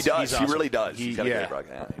 too. He does. He's awesome. He really does. He's got a yeah. great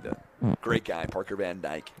broadcaster. He does. Great guy, Parker Van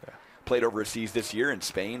Dyke. Yeah. Played overseas this year in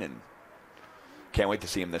Spain, and can't wait to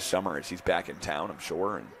see him this summer as he's back in town, I'm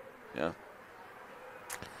sure. And yeah.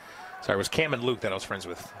 Sorry, it was Cam and Luke that I was friends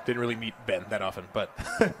with. Didn't really meet Ben that often, but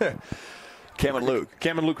Cam and Luke.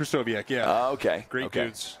 Cam and Luke Krastoviak, yeah. Okay. Great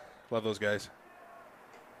dudes. Love those guys.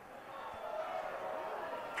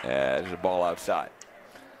 There's a ball outside.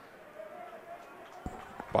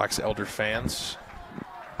 Box Elder fans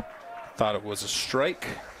thought it was a strike,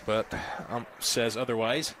 but says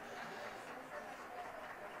otherwise.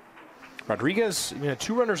 Rodriguez,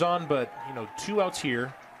 2 runners on, but 2 outs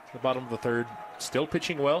here. The bottom of the third, still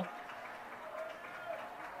pitching well.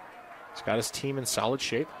 He's got his team in solid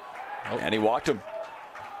shape. Oh. And he walked him.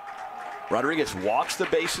 Rodriguez walks the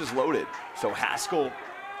bases loaded, so Haskell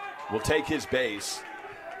will take his base.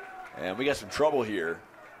 And we got some trouble here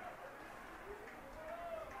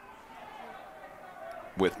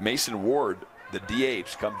with Mason Ward, the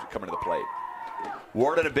DH, coming to the plate.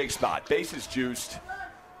 Ward in a big spot. Bases juiced.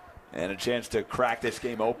 And a chance to crack this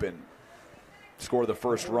game open. Score the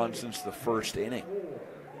first run since the first inning.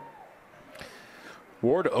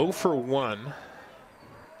 Ward 0 for 1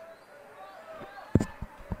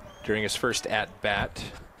 during his first at-bat.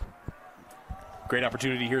 Great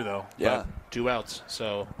opportunity here, though. Yeah. 2 outs.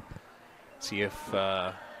 So see if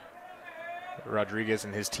Rodriguez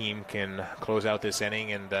and his team can close out this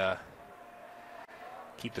inning and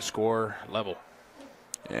keep the score level.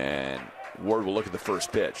 And Ward will look at the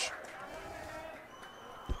first pitch.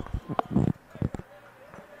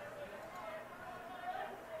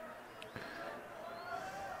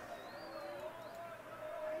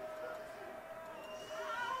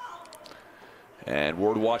 And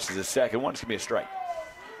Ward watches the second one. It's going to be a strike.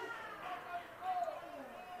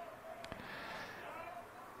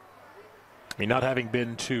 Not having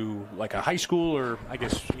been to like a high school or I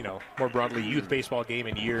guess, more broadly youth baseball game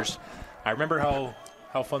in years, I remember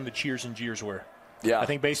how fun the cheers and jeers were. Yeah. I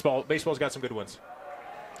think baseball's got some good ones.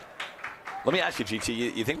 Let me ask you,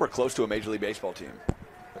 GT, you think we're close to a Major League Baseball team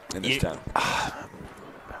in this town?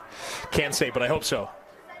 Can't say, but I hope so.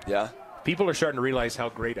 Yeah? People are starting to realize how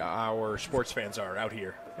great our sports fans are out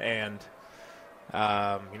here. And,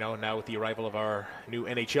 now with the arrival of our new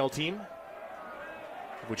NHL team,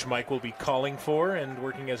 which Mike will be calling for and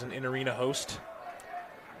working as an in-arena host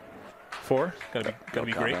for, gonna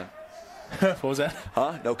be great. What was that?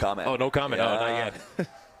 Huh? No comment. Oh, no comment. Yeah. Oh, not yet.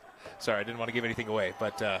 Sorry, I didn't want to give anything away,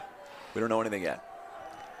 but we don't know anything yet.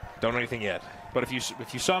 Don't know anything yet. But if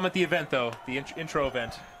you saw him at the event, though, the intro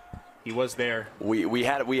event, he was there. We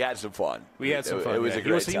had some fun. We had some fun. It was a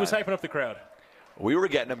great time. He was hyping up the crowd. We were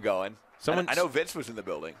getting him going. I know Vince was in the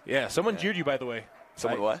building. Yeah, someone jeered you, by the way.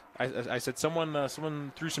 What? I said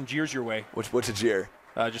someone threw some jeers your way. What's a jeer?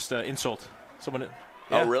 Just an insult. Someone.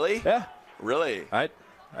 Yeah. Oh, really? Yeah. Really? I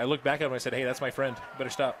looked back at him and I said, "Hey, that's my friend. Better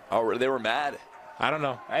stop." Oh, they were mad. I don't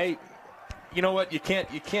know. You know what? You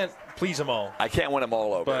can't please them all. I can't win them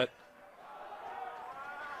all over. But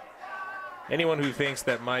anyone who thinks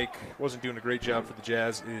that Mike wasn't doing a great job for the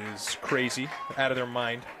Jazz is crazy, out of their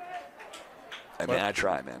mind. I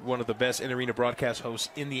try, man. One of the best in-arena broadcast hosts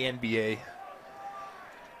in the NBA.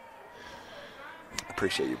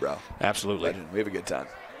 Appreciate you, bro. Absolutely. Legend. We have a good time.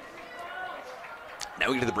 Now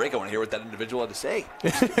we get to the break. I want to hear what that individual had to say.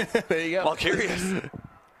 There you go. I'm all curious.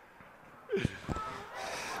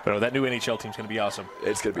 But that new NHL team's going to be awesome.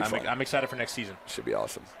 It's going to be fun. I'm excited for next season. Should be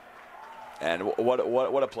awesome. And what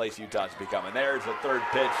a place Utah's becoming. There's the third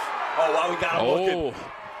pitch. Oh, wow, he got him looking.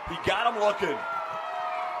 He got him looking.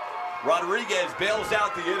 Rodriguez bails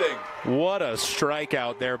out the inning. What a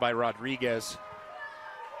strikeout there by Rodriguez.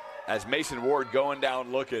 As Mason Ward going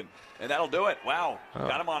down looking. And that'll do it. Wow. Oh.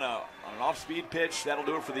 Got him on an off-speed pitch. That'll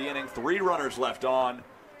do it for the inning. 3 runners left on.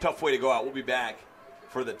 Tough way to go out. We'll be back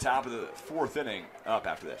for the top of the 4th inning up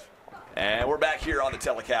after this. And we're back here on the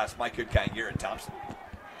telecast. Mike Goodkind, Garrett Thompson.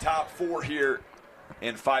 Top 4 here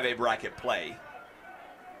in 5A bracket play.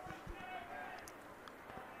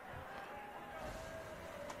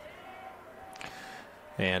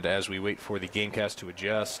 And as we wait for the Gamecast to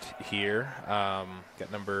adjust here,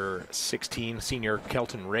 got number 16, senior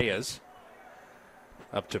Kelton Reyes,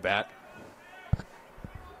 up to bat.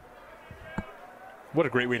 What a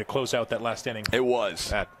great way to close out that last inning. It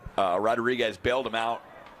was. Rodriguez bailed him out.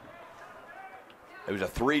 It was a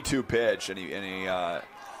 3-2 pitch, and he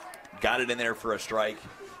got it in there for a strike.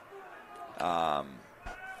 Wow,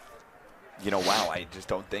 I just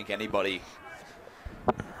don't think anybody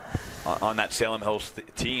on that Salem Hills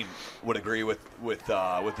team would agree with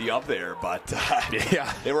the up there, but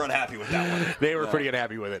yeah, they were unhappy with that one. They were pretty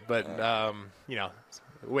unhappy with it, but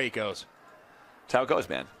the way it goes. That's how it goes,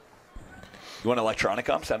 man. You want electronic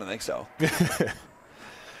umps? I don't think so.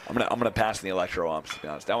 I'm gonna pass the electro umps, to be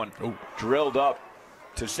honest. That one drilled up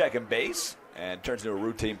to second base and turns into a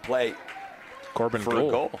routine play. Corbin for a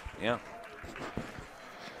goal. Yeah.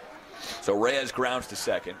 So Reyes grounds to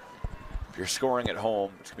second. If you're scoring at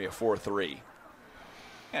home, it's going to be a 4-3.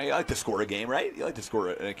 Yeah, you like to score a game, right? You like to score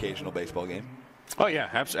an occasional baseball game. Oh, yeah,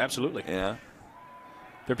 absolutely. Yeah.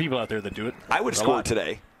 There are people out there that do it. I would score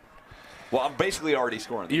today. Well, I'm basically already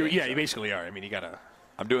scoring. You basically are. I mean, you got to.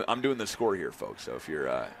 I'm doing the score here, folks. So if you're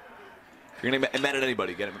going to get mad at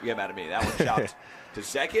anybody, get mad at me. That one chopped to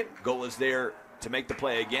second. Goal is there to make the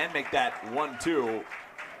play again. Make that 1-2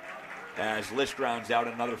 as List grounds out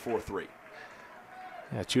another 4-3.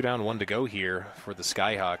 Yeah, 2 down, 1 to go here for the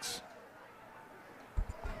Skyhawks.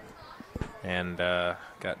 And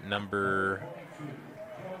got number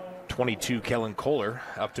 22, Kellen Kohler,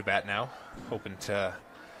 up to bat now. Hoping to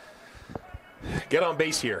get on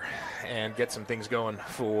base here and get some things going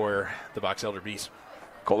for the Box Elder Bees.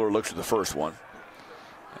 Kohler looks at the first one.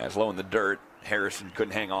 As low in the dirt. Harrison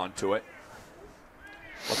couldn't hang on to it.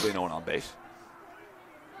 Luckily no one on base.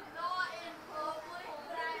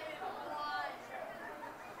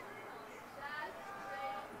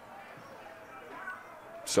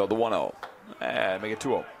 So the 1-0. And make it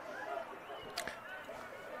 2-0.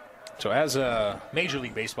 So as a Major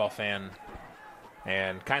League Baseball fan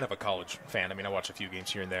and kind of a college fan, I mean, I watch a few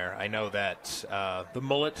games here and there. I know that the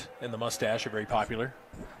mullet and the mustache are very popular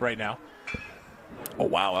right now. Oh,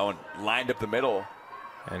 wow. That one lined up the middle.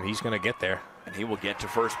 And he's going to get there. And he will get to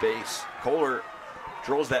first base. Kohler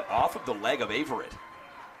drills that off of the leg of Averett.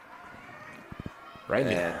 Right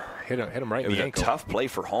there. Hit him right in the ankle. It was a tough play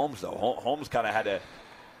for Holmes, though. Holmes kind of had to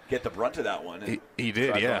get the brunt of that one. He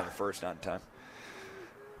did, yeah. The first on time.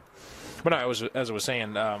 But as I was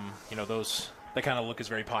saying, those that kind of look is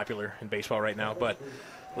very popular in baseball right now. But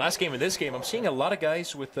last game and this game, I'm seeing a lot of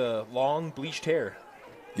guys with long bleached hair.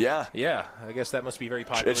 Yeah. Yeah, I guess that must be very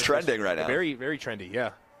popular. It's trending right now. Very, very trendy,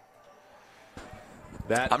 yeah.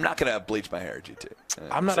 I'm not going to bleach my hair, GT.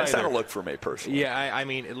 I'm not That's either. not a look for me personally. Yeah, I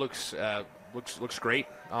mean, it looks great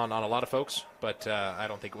on a lot of folks, but I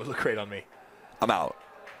don't think it would look great on me. I'm out.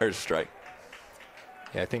 There's a strike.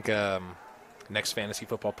 Yeah, I think next fantasy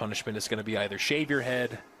football punishment is going to be either shave your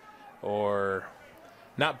head or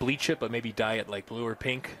not bleach it, but maybe dye it like blue or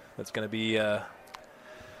pink. That's going to be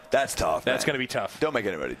that's tough. That's going to be tough. Don't make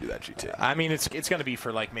anybody do that, GT. I mean, it's going to be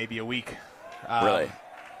for like maybe a week. Really?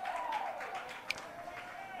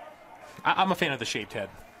 I'm a fan of the shaved head.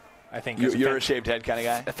 I think you're a shaved head kind of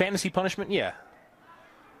guy. A fantasy punishment, yeah.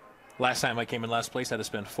 Last time I came in last place, I had to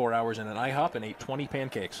spend 4 hours in an IHOP and ate 20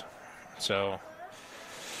 pancakes. So,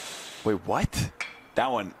 wait, what?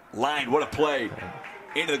 That one lined. What a play!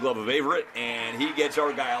 Into the glove of Averett, and he gets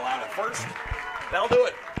Argyle out at first. That'll do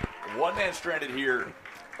it. One man stranded here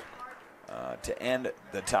to end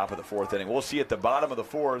the top of the fourth inning. We'll see at the bottom of the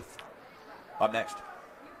fourth. Up next,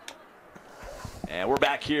 and we're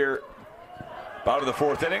back here. Bottom of the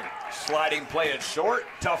fourth inning. Sliding play at short.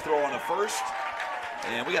 Tough throw on the first.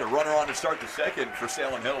 And we got a runner on to start the second for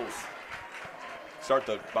Salem Hills. Start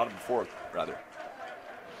the bottom of the fourth, rather.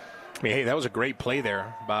 I mean, hey, that was a great play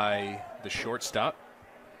there by the shortstop.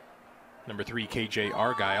 Number 3, KJ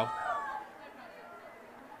Argyle.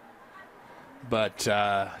 But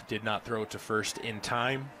did not throw it to first in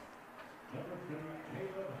time.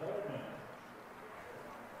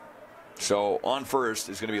 So on first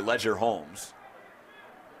is going to be Ledger Holmes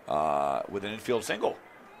with an infield single.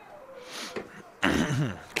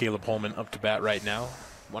 Caleb Holman up to bat right now.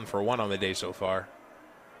 1 for 1 on the day so far.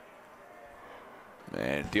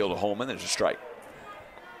 And deal to Holman. There's a strike.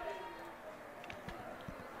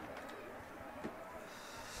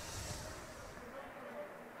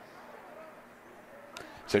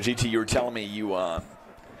 So GT, you were telling me you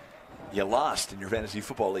lost in your fantasy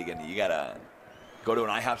football league, and you gotta go to an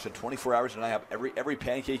IHOP. So 24 hours in IHOP. Every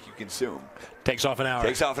pancake you consume takes off an hour.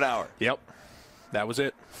 Takes off an hour. Yep, that was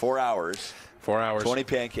it. 4 hours. 4 hours. 20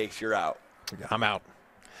 pancakes. You're out. I'm out.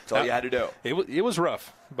 That's all you had to do. It was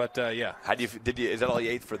rough, but yeah. How do you? Is that all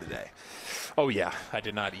you ate for the day? Oh yeah, I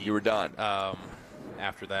did not eat. You were done.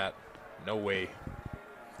 After that, no way.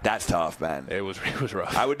 That's tough, man. It was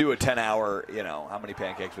rough. I would do a 10-hour. How many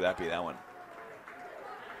pancakes would that be? That one.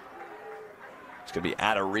 It's gonna be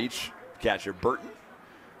out of reach. Catcher Burton.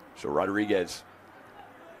 So Rodriguez.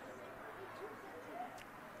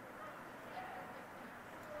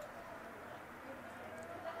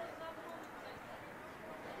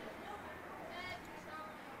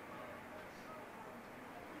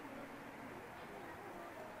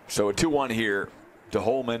 So a 2-1 here to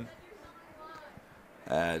Holman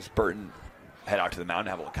as Burton head out to the mound and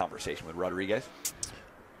have a little conversation with Rodriguez.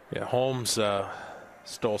 Yeah, Holmes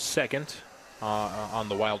stole second on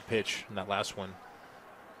the wild pitch in that last one.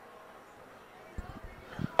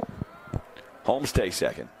 Holmes takes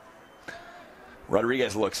second.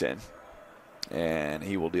 Rodriguez looks in, and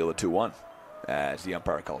he will deal a 2-1 as the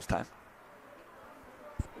umpire calls time.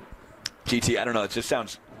 GT, I don't know. It just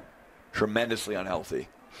sounds tremendously unhealthy.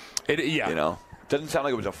 Yeah. You know? Doesn't sound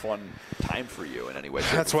like it was a fun time for you in any way.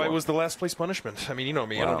 That's why it was the last place punishment. I mean, you know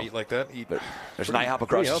me. Wow. I don't eat like that. There's an IHOP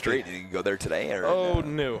across the street. You can go there today? Or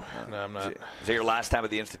no? No, I'm not. Is it your last time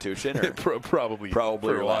at the institution? Or? Probably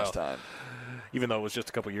your last time. Even though it was just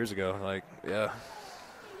a couple years ago. Like, yeah.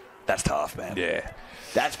 That's tough, man. Yeah.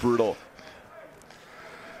 That's brutal.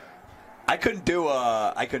 I couldn't do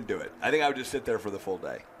it. I think I would just sit there for the full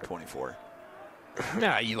day, 24.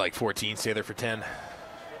 Nah, you like 14, stay there for 10.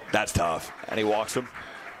 That's tough. And he walks him.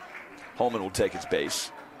 Holman will take his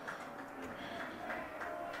base.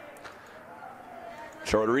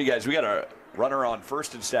 So Rodriguez, we got a runner on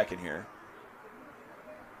first and second here.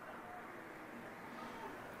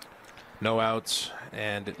 No outs,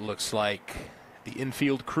 and it looks like the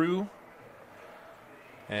infield crew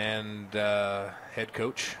and head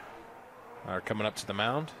coach are coming up to the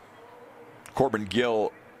mound. Corbin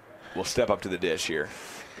Gill will step up to the dish here.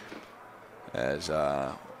 As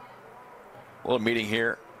a little meeting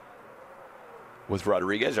here with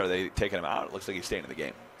Rodriguez. Are they taking him out? It looks like he's staying in the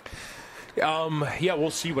game. Yeah,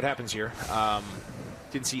 we'll see what happens here.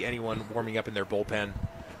 Didn't see anyone warming up in their bullpen.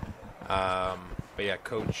 But yeah,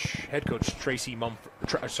 head coach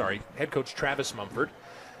Travis Mumford,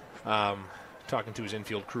 talking to his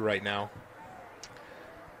infield crew right now.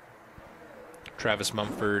 Travis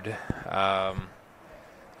Mumford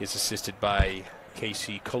is assisted by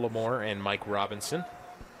Casey Cullimore and Mike Robinson.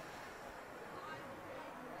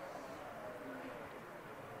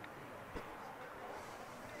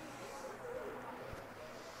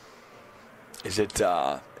 Is it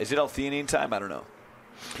L-theanine time? I don't know.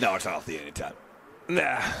 No, it's not L-theanine time.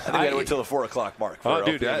 Nah, I think I wait till the 4 o'clock mark. Oh,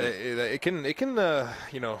 dude, it can kind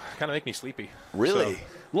of make me sleepy. Really? So,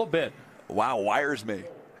 a little bit. Wow, wires me.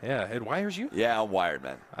 Yeah, it wires you? Yeah, I'm wired,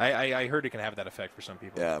 man. I heard it can have that effect for some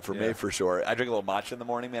people. Yeah, for me, for sure. I drink a little matcha in the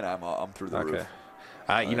morning, man. I'm through the roof.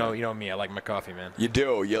 You know me. I like my coffee, man. You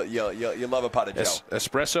do. You love a pot of gel.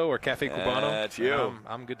 Espresso or cafe cubano. That's you.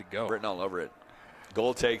 I'm good to go. Written all over it.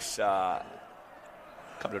 Goal takes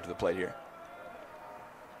comes up to the plate here.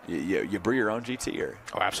 You brew your own GT, or?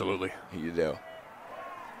 Oh, absolutely. You do.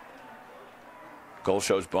 Goal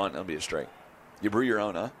shows bunt. That'll be a strike. You brew your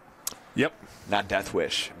own, huh? Yep. Not Death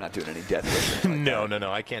Wish. I'm not doing any Death Wish. Like no.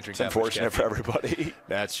 I can't drink it's that unfortunate much for everybody.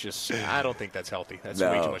 That's just, I don't think that's healthy. That's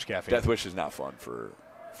way too much caffeine. Death Wish is not fun for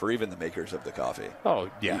even the makers of the coffee. Oh,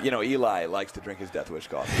 yeah. You know, Eli likes to drink his Death Wish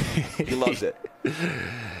coffee. He loves it.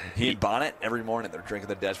 He and Bonnet, every morning, they're drinking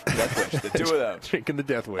the Death Wish. The two of them. Drinking the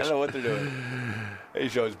Death Wish. I don't know what they're doing. He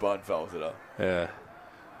shows Bun fellas it up. Yeah.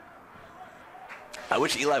 I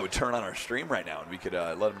wish Eli would turn on our stream right now, and we could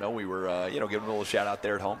let him know we were, give him a little shout out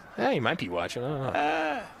there at home. Yeah, he might be watching. I don't know.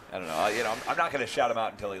 I don't know. I'm not going to shout him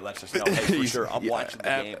out until he lets us know. Hey, for sure, I'm watching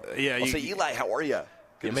the game. I'll say, Eli, how are you?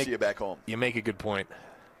 Good to see you back home. You make a good point.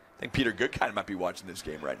 I think Peter Goodkind might be watching this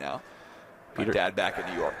game right now. My dad back in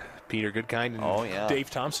New York. Peter Goodkind and Dave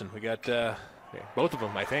Thompson. We got both of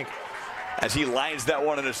them, I think. As he lines that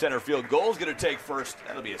one into center field. Goal's going to take first.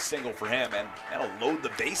 That'll be a single for him, and that'll load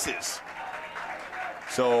the bases.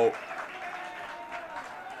 So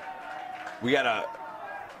we got a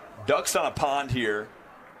ducks on a pond here,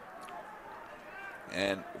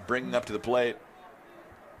 and bringing up to the plate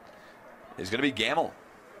is going to be Gamble.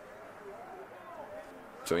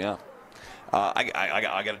 So yeah,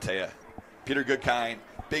 I got to tell you, Peter Goodkind,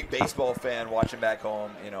 big baseball fan, watching back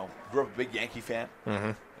home. Grew up a big Yankee fan.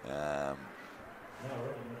 Mm-hmm.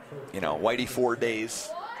 Whitey 4 days,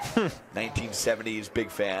 1970s,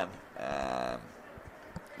 big fan.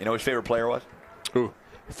 You know his favorite player was? Who?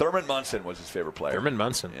 Thurman Munson was his favorite player. Thurman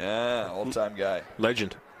Munson. Yeah, old-time guy.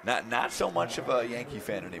 Legend. Not so much of a Yankee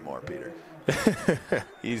fan anymore, Peter.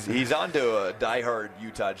 He's on to a diehard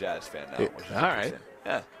Utah Jazz fan now. Which is all right.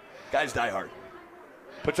 Yeah, guy's diehard.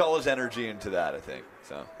 Puts all his energy into that, I think.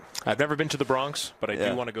 So I've never been to the Bronx, but I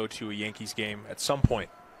do want to go to a Yankees game at some point.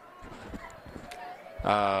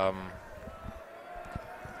 Yeah.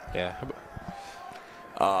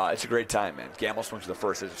 It's a great time, man. Gamble swings to the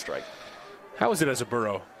first as a strike. How is it as a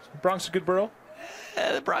borough? Bronx a good borough?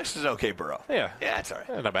 The Bronx is an okay borough. Yeah. Yeah, it's all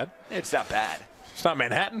right. Not bad. It's not bad. It's not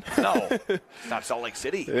Manhattan. No. It's not Salt Lake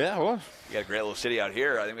City. Yeah, well. We got a great little city out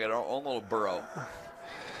here. I think we got our own little borough.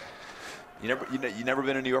 You never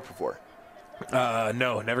been to New York before?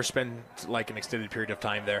 No, never spent like an extended period of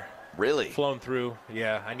time there. Really? Flown through.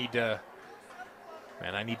 Yeah, I need to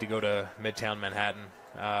go to Midtown Manhattan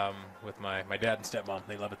with my dad and stepmom.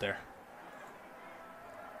 They love it there.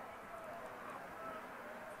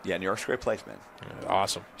 Yeah, New York's a great place, man.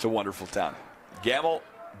 Awesome. It's a wonderful town. Gamble,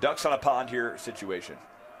 ducks on a pond here situation.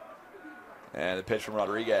 And the pitch from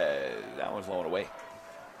Rodriguez, that one's low and away.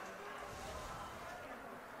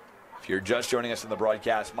 If you're just joining us in the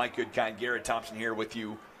broadcast, Mike Goodkind, Garrett Thompson here with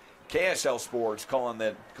you. KSL Sports calling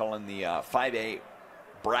the 5A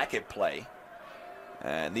bracket play.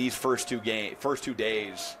 And these first two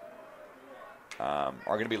days are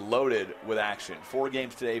going to be loaded with action. 4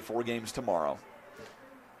 games today, 4 games tomorrow.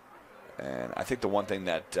 And I think the one thing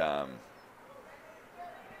that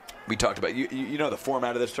we talked about, you know the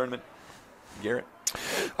format of this tournament, Garrett?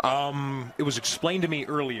 It was explained to me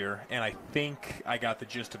earlier, and I think I got the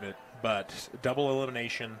gist of it. But double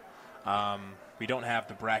elimination. We don't have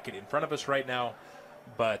the bracket in front of us right now,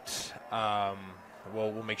 but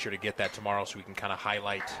we'll make sure to get that tomorrow so we can kind of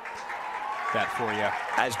highlight that for you.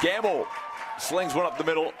 As Gamble slings one up the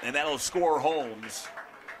middle, and that'll score Holmes.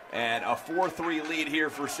 And a 4-3 lead here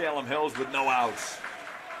for Salem Hills with no outs.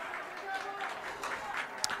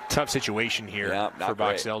 Tough situation here for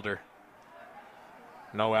Box great. Elder.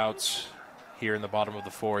 No outs here in the bottom of the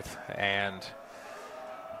 4th, and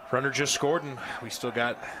runner just scored, and we still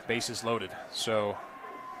got bases loaded. So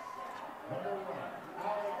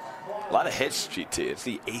a lot of hits, GT. It's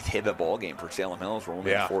the 8th hit of the ball game for Salem Hills. We're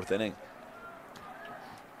only in the 4th inning.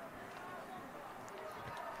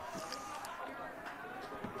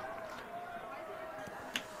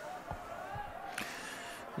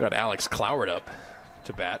 We got Alex Cloward up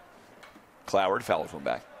to bat. Cloward fouls one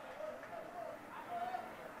back.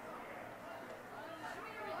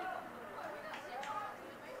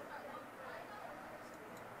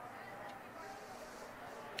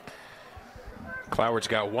 Cloward's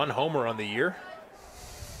got 1 homer on the year.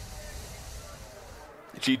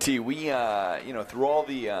 GT, we through all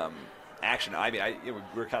the action. We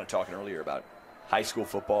were kind of talking earlier about high school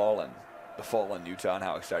football and the fall in Utah and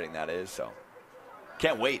how exciting that is. So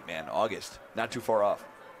can't wait, man. August, not too far off.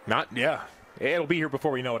 It'll be here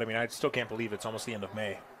before we know it. I mean, I still can't believe it's almost the end of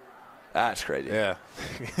May. That's crazy. Yeah.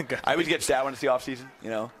 I always get sad when it's the off season.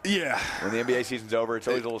 Yeah. When the NBA season's over, it's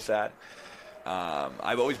always a little sad.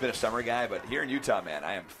 I've always been a summer guy, but here in Utah, man,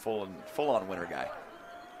 I am full on winter guy.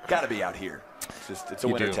 Got to be out here. It's a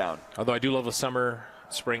winter town. Although I do love the summer,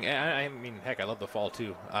 spring. I mean, heck, I love the fall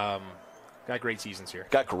too. Got great seasons here.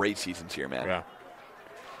 Got great seasons here, man. Yeah.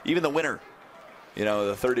 Even the winter, the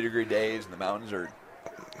 30-degree days and the mountains are,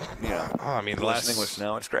 glistening with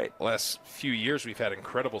snow. It's great. The last few years we've had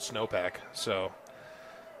incredible snowpack. So,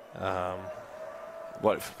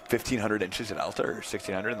 1,500 inches at Alta or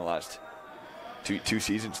 1,600 in the last two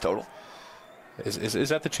seasons total? Is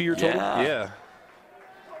that the 2-year total? Yeah.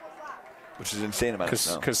 Which is insane amount of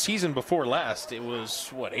snow. Because season before last, it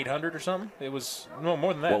was, 800 or something? It was, no,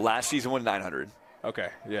 more than that. Well, last season was 900. Okay,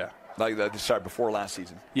 yeah. Before last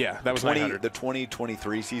season. Yeah, that was 900. The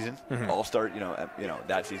 2023 season, All-Star,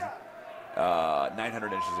 that season.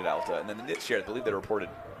 900 inches at Alta. And then this year, I believe they reported,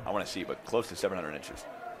 I want to see, but close to 700 inches.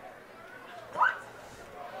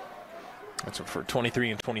 That's for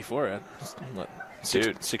 23 and 24.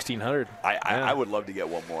 Dude, 1,600. I would love to get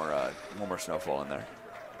one more snowfall in there.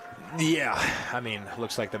 Yeah, I mean,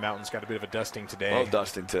 looks like the mountain's got a bit of a dusting today. Well,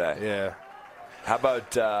 dusting today. Yeah. How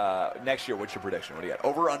about next year? What's your prediction? What do you got?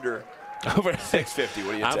 Over under 650.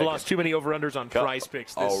 What do you? I've lost too many over unders on Prize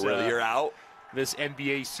Picks. This, really? You're out this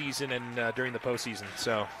NBA season and during the postseason.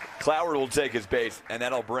 So Cloward will take his base, and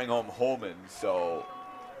that'll bring home Holman. So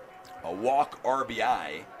a walk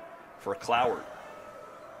RBI for Cloward,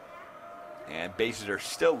 and bases are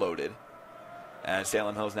still loaded. And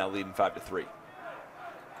Salem Hills now leading 5-3.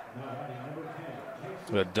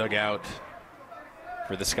 The dugout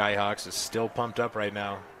for the Skyhawks is still pumped up right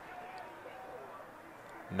now.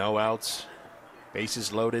 No outs,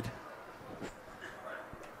 bases loaded.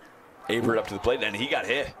 Averett up to the plate, and he got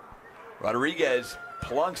hit. Rodriguez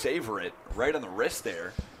plunks Averett right on the wrist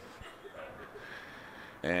there.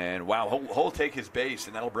 And wow, he'll take his base,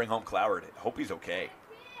 and that'll bring home Cloward. Hope he's okay.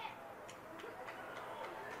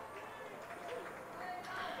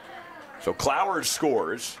 So Cloward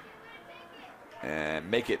scores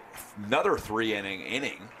and make it another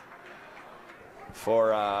 3-inning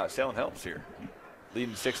for Salem Hills here,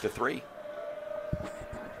 leading 6-3.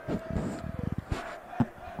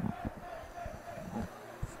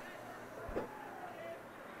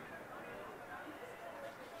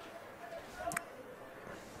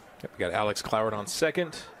 We got Alex Cloward on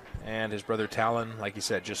second, and his brother Talon, like you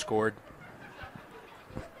said, just scored.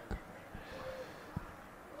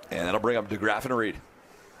 And that'll bring up DeGraff and Reed.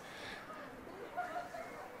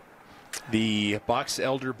 The Box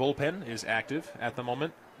Elder bullpen is active at the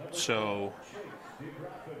moment, so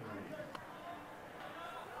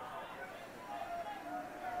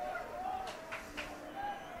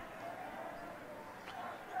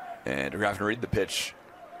and DeGraff and Reed, the pitch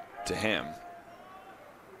to him.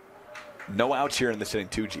 No outs here in this inning,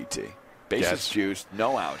 too, GT. Bases juiced,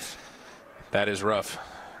 no outs. That is rough.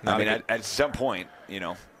 I mean, at some point, you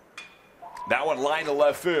know, that one lined to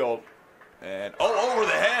left field, and over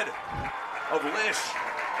the head of Lish.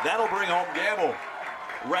 That'll bring home Gamble.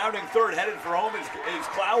 Rounding third, headed for home is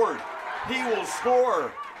Cloward. He will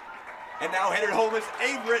score. And now headed home is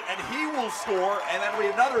Averett, and he will score. And that'll be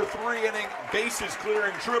another 3-inning bases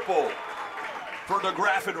clearing triple for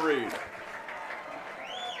DeGraff and Reed.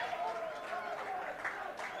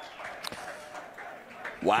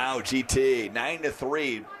 Wow, GT,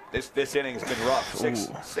 9-3. This inning's been rough.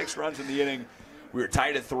 Six runs in the inning. We were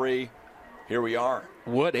tied at 3. Here we are.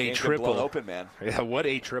 What a triple! Open, man. Yeah, what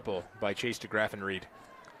a triple by Chase DeGraff and Reed.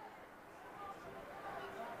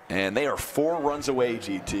 And they are 4 runs away,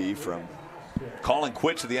 GT, from calling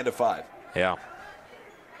quits at the end of 5. Yeah.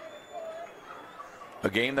 A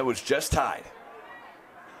game that was just tied.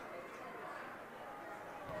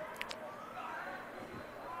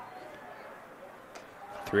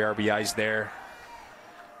 Three RBIs there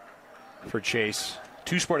for Chase.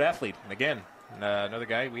 Two-sport athlete. Again, another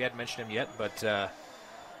guy, we hadn't mentioned him yet, but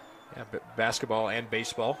basketball and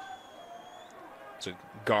baseball. It's a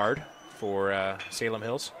guard for Salem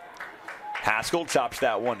Hills. Haskell chops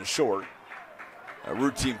that one to short. A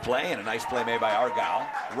routine play and a nice play made by Argyle.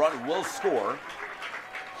 Run will score,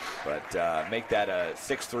 but make that a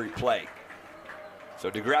 6-3 play. So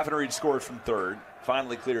DeGraff and Reed scores from third.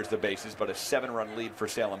 Finally clears the bases, but a 7-run lead for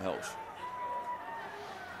Salem Hills.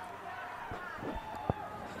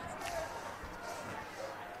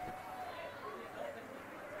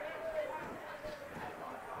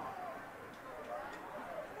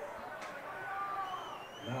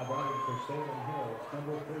 Now batting for Salem Hills,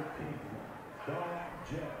 number 13, Dom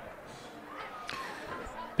Jex.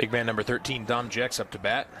 Big man number 13, Dom Jex, up to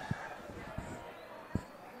bat.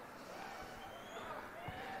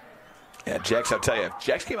 Yeah, Jex, I'll tell you, if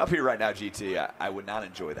Jex came up here right now, GT, I would not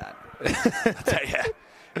enjoy that. I'll tell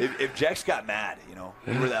you, if Jex got mad, you know,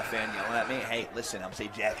 you were that fan yelling at me, hey, listen, I'm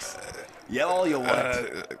saying Jex. Yell all you want.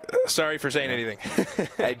 Sorry for saying anything.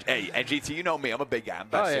 hey, and GT, you know me, I'm a big guy. I'm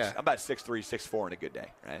about 6'3", 6'4" in a good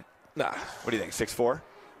day, right? Nah. What do you think, 6'4"?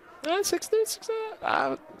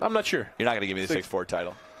 6'3", I'm not sure. You're not going to give me the 6'4"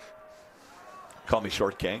 title? Call me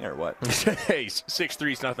Short King or what? Hey,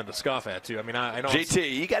 6'3" is nothing to scoff at, too. I mean, I know.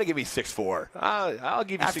 GT, you got to give me 6'4". I'll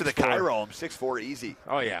give you 6'4". After the Cairo, I'm 6'4" easy.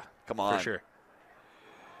 Oh, yeah. Come on. For sure.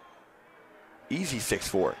 Easy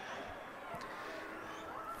 6'4".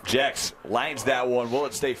 Jex lines that one. Will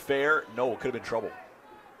it stay fair? No, it could have been trouble.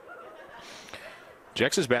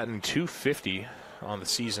 Jex is batting .250 on the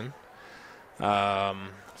season.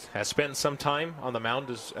 Has spent some time on the mound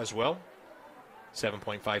as well.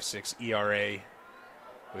 7.56 ERA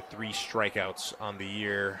with 3 strikeouts on the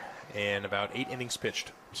year and about 8 innings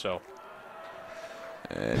pitched. So,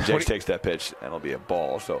 and Jex takes that pitch, and it'll be a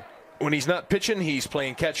ball. So when he's not pitching, he's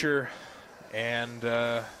playing catcher and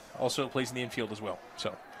also plays in the infield as well.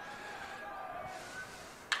 So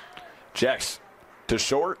Jex to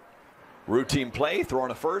short, routine play,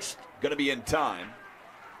 throwing a first, going to be in time.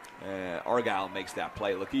 Argyle makes that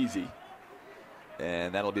play look easy,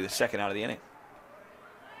 and that'll be the second out of the inning.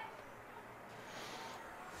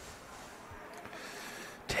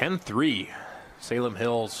 .10-3, Salem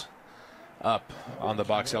Hills up on the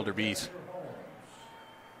Box Elder Bees.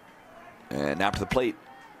 And now to the plate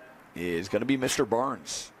is going to be Mr.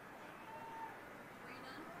 Barnes.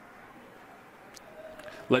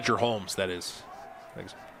 Ledger Holmes, that is.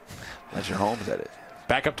 Ledger Holmes, that is.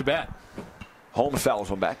 Back up to bat. Holmes fouls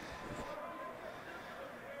one back.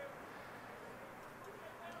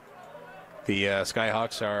 The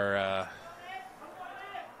Skyhawks are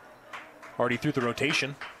already through the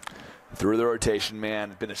rotation. Through the rotation, man.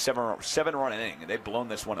 It's been a seven-run inning, and they've blown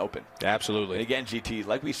this one open. Absolutely. And again, GT,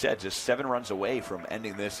 like we said, just 7 runs away from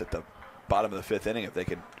ending this at the bottom of the 5th inning if they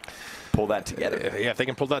can pull that together. Yeah, if they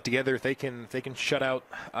can pull that together, if they can shut out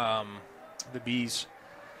the Bees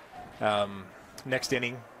next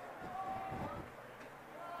inning.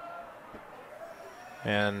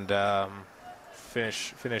 And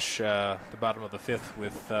finish the bottom of the 5th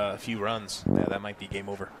with a few runs. Yeah, that might be game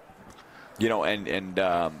over. You know, and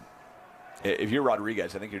if you're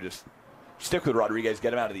Rodriguez, I think you're just stick with Rodriguez,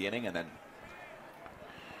 get him out of the inning, and then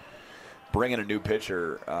bring in a new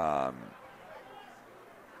pitcher.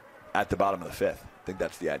 at the bottom of the fifth. I think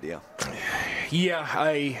that's the idea. Yeah,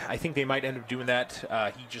 I think they might end up doing that.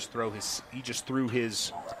 He just threw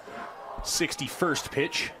his 61st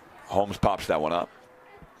pitch. Holmes pops that one up.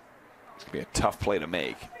 It's going to be a tough play to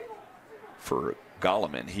make for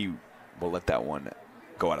Golliman. He will let that one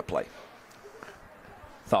go out of play.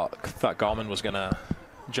 Thought Gallman was going to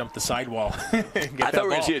jump the sidewall. I thought we were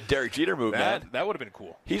going to see a Derek Jeter move, man. That would have been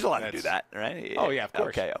cool. He's allowed to do that, right? Oh, yeah, of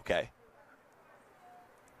course. Okay.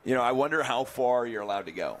 You know, I wonder how far you're allowed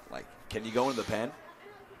to go. Like, can you go into the pen?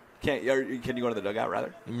 Can you go into the dugout,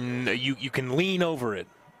 rather? No, you can lean over it.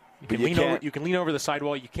 You can lean over the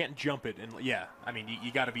sidewall. You can't jump it. And yeah, I mean,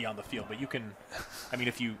 you got to be on the field. But you can. I mean,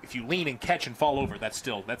 if you lean and catch and fall over, that's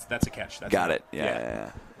a catch. Got it.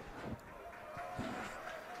 Yeah.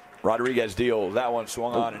 Rodriguez deals. That one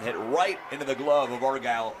swung on and hit right into the glove of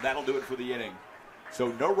Argyle. That'll do it for the inning. So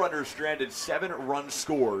no runners stranded, 7 runs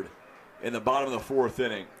scored in the bottom of the 4th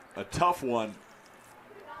inning. A tough one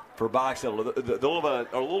for Box Elder. A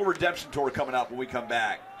little redemption tour coming up when we come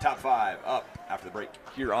back. Top 5 up after the break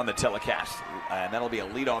here on the telecast. And that'll be a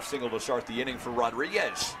leadoff single to start the inning for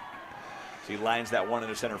Rodriguez. So he lines that one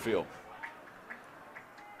into center field.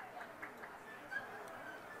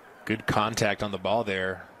 Good contact on the ball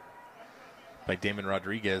there by Damon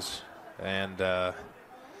Rodriguez. And had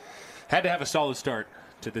to have a solid start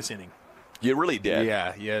to this inning. You really did.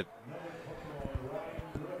 Yeah.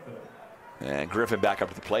 And Griffin back up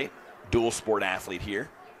to the plate. Dual sport athlete here.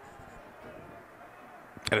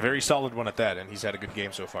 And a very solid one at that, and he's had a good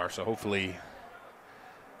game so far. So hopefully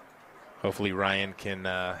Ryan can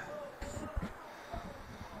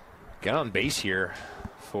get on base here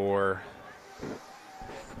for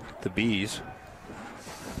the Bees.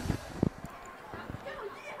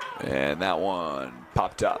 And that one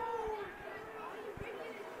popped up.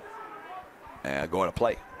 And going to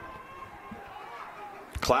play.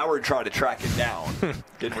 Cloward tried to track it down.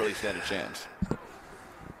 Didn't really stand a chance.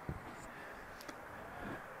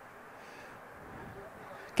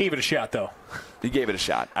 Gave it a shot, though. He gave it a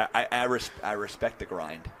shot. I respect the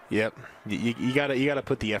grind. Yep. You gotta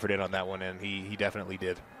put the effort in on that one, and he definitely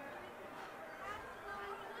did.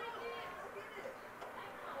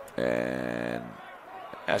 And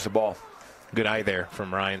that's the ball. Good eye there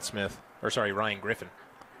from Ryan Smith. Or sorry, Ryan Griffin.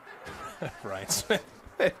 Ryan Smith.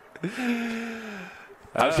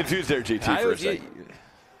 I was confused there, GT, for a second.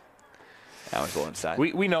 I was a little inside.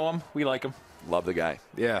 We know him. We like him. Love the guy.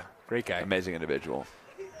 Yeah, great guy. Amazing individual.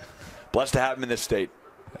 Blessed to have him in this state.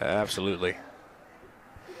 Absolutely.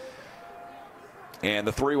 And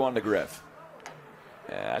the 3-1 to Griff.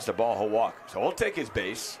 That's the ball. He'll walk. So he'll take his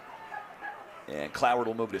base. And Cloward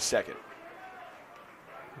will move to second.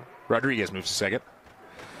 Rodriguez moves to second.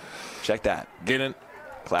 Check that. Get in.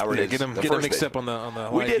 Cloward is get him mixed up on the.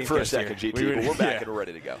 We did for a second, GT, but we're back and we're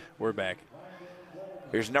ready to go. We're back.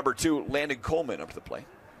 Here's number 2, Landon Coleman up to the plate.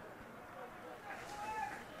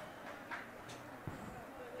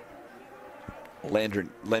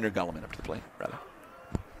 Landon Golliman up to the plate, rather.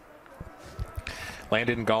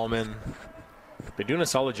 Landon Gallman been doing a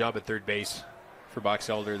solid job at third base for Box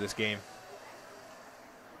Elder this game.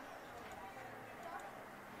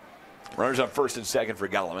 Runners on first and second for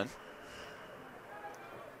Golliman.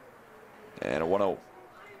 And a 1-0.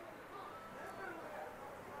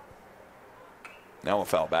 Now a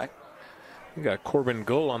foul back. We got Corbin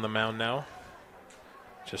Gull on the mound now.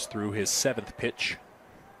 Just threw his 7th pitch.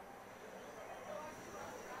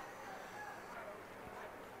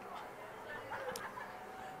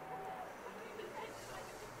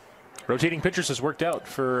 Rotating pitchers has worked out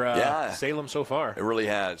for Salem so far. It really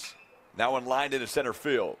has. That one lined into center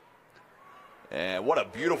field. And what a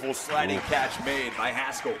beautiful sliding catch made by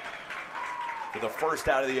Haskell for the first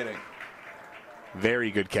out of the inning. Very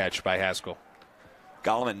good catch by Haskell.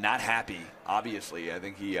 Golliman not happy, obviously. I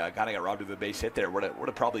think he kind of got robbed of a base hit there. Would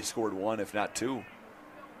have probably scored 1, if not 2,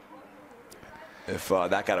 if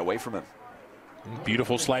that got away from him.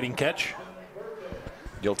 Beautiful sliding catch.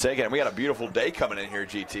 You'll take it. And we got a beautiful day coming in here,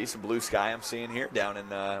 GT. Some blue sky I'm seeing here down in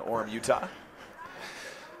Orem, Utah.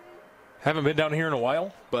 Haven't been down here in a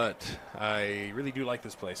while, but I really do like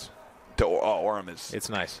this place. Orem is it's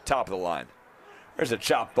nice. Top of the line. There's a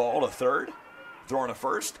chop ball to third. Throwing to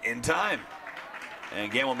first in time.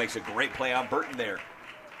 And Gamble makes a great play on Burton there.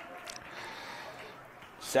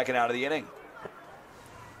 Second out of the inning.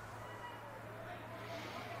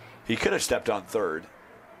 He could have stepped on third,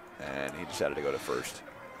 and he decided to go to first.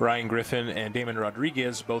 Ryan Griffin and Damon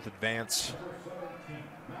Rodriguez both advance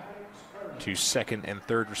to second and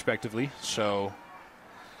third, respectively. So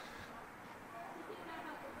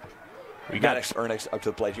we got Ernix up to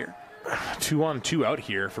the plate here. 2-on-2 out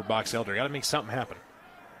here for Box Elder. Got to make something happen.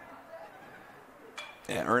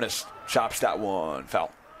 And Ernest chops that one.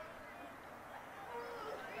 Foul.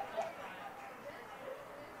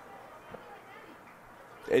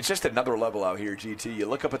 It's just another level out here, GT. You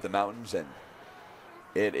look up at the mountains, and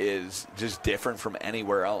it is just different from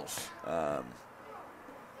anywhere else.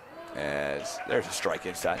 As there's a strike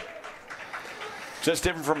inside. Just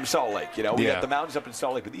different from Salt Lake, you know. We got the mountains up in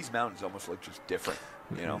Salt Lake, but these mountains almost look just different,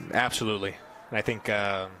 you know. Absolutely. And I think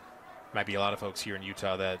might be a lot of folks here in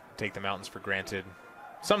Utah that take the mountains for granted.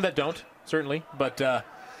 Some that don't, certainly. But you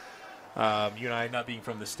and I, not being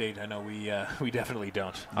from the state, I know we definitely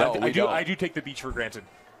don't. No, we don't. I do take the beach for granted,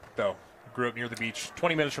 though. Grew up near the beach,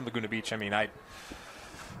 20 minutes from Laguna Beach. I mean, I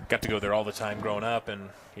got to go there all the time growing up, and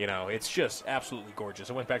you know, it's just absolutely gorgeous.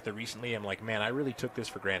 I went back there recently. I'm like, man, I really took this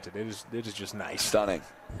for granted. It is just nice. Stunning.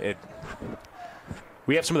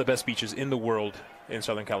 We have some of the best beaches in the world in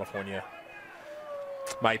Southern California.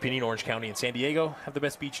 My opinion, Orange County and San Diego have the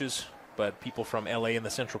best beaches, but people from LA and the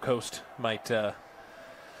Central Coast might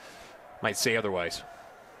say otherwise.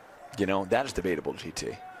 You know, that is debatable,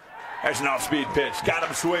 GT. There's an off-speed pitch. Got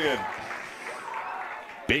him swinging.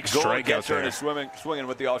 Big strike out there. Swinging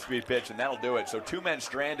with the off-speed pitch, and that'll do it. So 2 men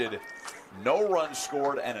stranded, no runs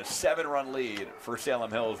scored, and a 7-run lead for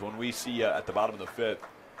Salem Hills when we see at the bottom of the 5th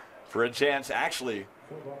for a chance, actually,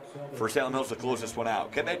 for Salem Hills to close this one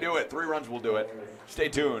out. Can they do it? 3 runs will do it. Stay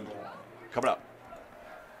tuned. Coming up.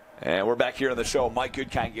 And we're back here on the show. Mike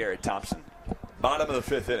Goodkind, Garrett Thompson. Bottom of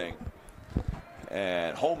the 5th inning.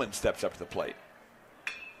 And Holman steps up to the plate.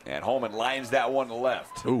 And Holman lines that one to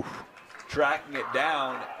left. Ooh. Tracking it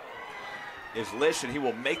down is Lish, and he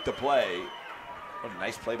will make the play. What a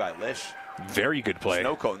nice play by Lish. Very good play.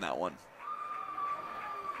 Snow cone that one.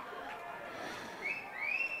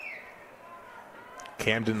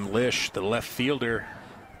 Camden Lish, the left fielder,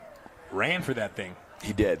 ran for that thing.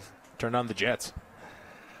 He did. Turned on the Jets.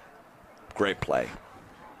 Great play.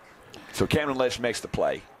 So Camden Lish makes the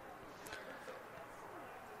play.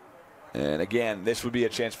 And again, this would be a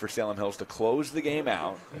chance for Salem Hills to close the game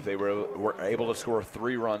out if they were able to score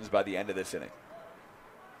 3 runs by the end of this inning.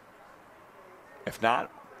 If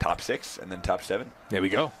not, top 6 and then top 7. There we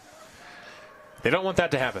go. They don't want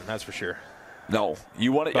that to happen, that's for sure. No,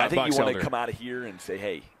 you want to. I think you want to Elder. come out of here and say,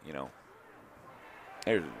 "Hey, you know,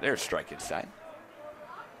 there's a strike inside."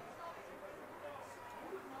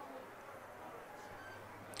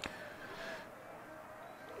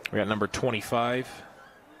 We got number 25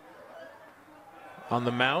 on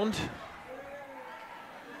the mound.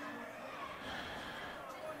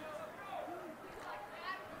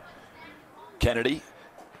 Kennedy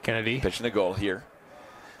pitching the goal here.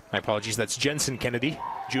 My apologies. That's Jensen Kennedy,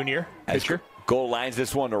 Jr., pitcher. Goal lines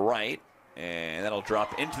this one to right, and that'll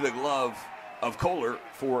drop into the glove of Kohler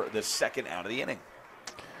for the 2nd out of the inning.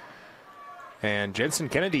 And Jensen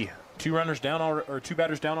Kennedy, 2 runners down or 2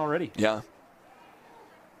 batters down already. Yeah.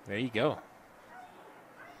 There you go.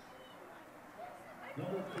 I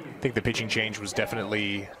think the pitching change was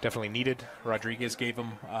definitely needed. Rodriguez gave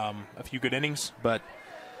him a few good innings, but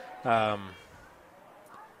yeah,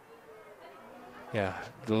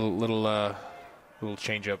 the little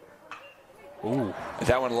change up. Ooh,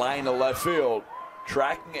 That one lined to left field,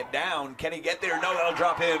 tracking it down. Can he get there? No, that'll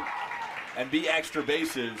drop in and be extra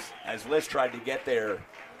bases as Lish tried to get there,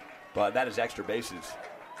 but that is extra bases.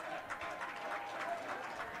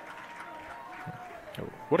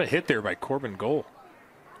 what a hit there by Corbin Goal.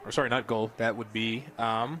 Or sorry, not Goal. That would be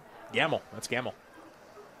Gamble. That's Gamble.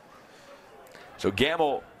 So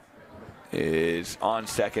Gamble is on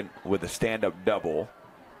second with a stand-up double.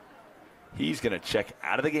 He's going to check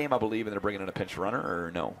out of the game, I believe, and they're bringing in a pinch runner,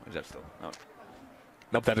 or no? Is that still? No.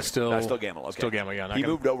 Nope, that is still. That's still Gamble. Okay. Still Gamble, yeah. He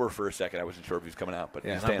moved over for a second. I wasn't sure if he was coming out, but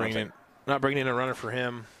Yeah, he's not bringing in a runner for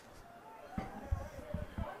him.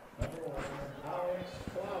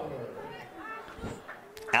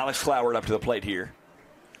 Alex Flower up to the plate here.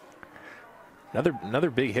 Another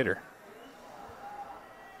big hitter.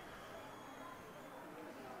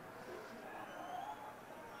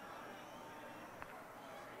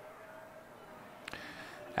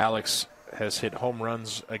 Alex has hit home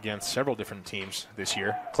runs against several different teams this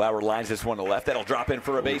year. Flower lines this one to left. That'll drop in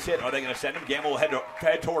for a base hit. Are they going to send him? Gamble will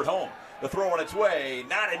head toward home. The throw on its way.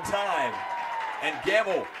 Not in time. And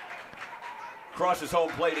Gamble crosses home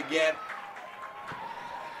plate again.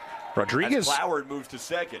 Rodriguez. As Cloward moves to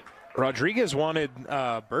second. Rodriguez wanted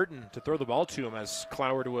Burton to throw the ball to him as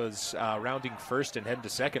Cloward was rounding first and heading to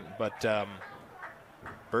second, but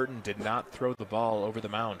Burton did not throw the ball over the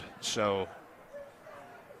mound. So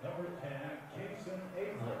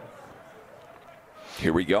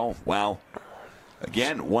here we go. Wow.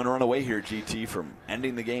 Again, 1 run away here, GT, from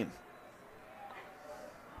ending the game.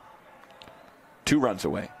 2 runs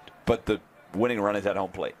away, but the winning run is at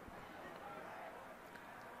home plate.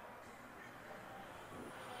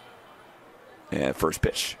 And first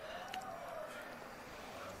pitch.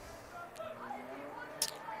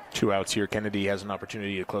 2 outs here. Kennedy has an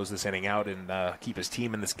opportunity to close this inning out and keep his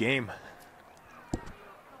team in this game.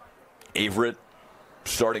 Averett,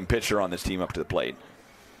 starting pitcher on this team, up to the plate.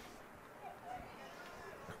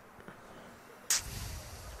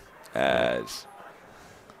 As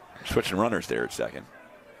switching runners there at second.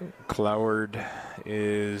 Cloward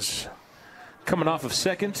is coming off of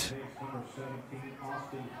second.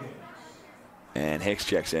 And Hicks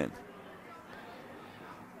checks in.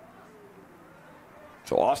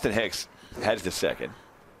 So Austin Hicks heads to second.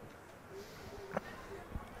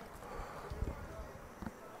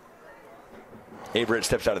 Averett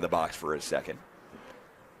steps out of the box for his second.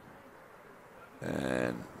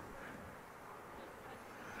 And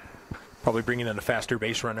probably bringing in a faster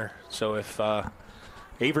base runner. So if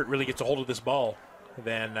Averett really gets a hold of this ball,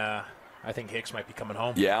 then I think Hicks might be coming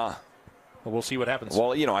home. yeah. But we'll see what happens.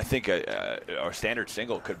 Well, I think a standard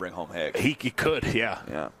single could bring home Hicks. He could, yeah.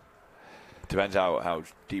 Yeah. Depends how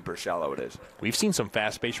deep or shallow it is. We've seen some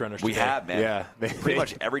fast base runners We today. have, man. Yeah. Pretty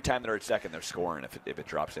much every time they're at second, they're scoring if it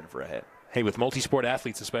drops in for a hit. Hey, with multi-sport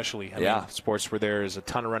athletes especially. I Yeah. mean, sports where there is a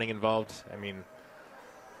ton of running involved. I mean,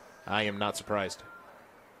 I am not surprised.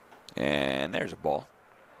 And there's a ball.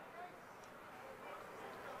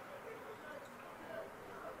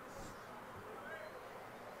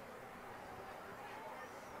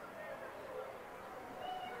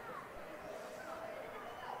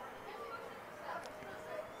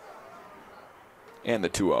 And the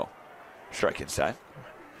 2-0. Strike inside.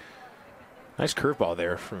 Nice curveball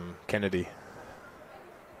there from Kennedy.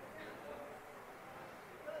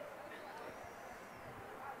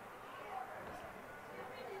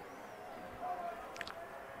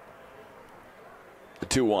 The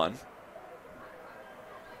 2-1.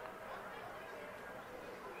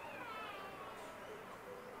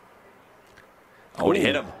 Oh, and he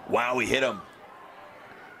hit him. Wow, he hit him.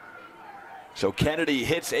 So Kennedy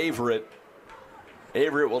hits Averett.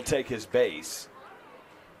 Averett will take his base.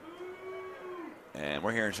 And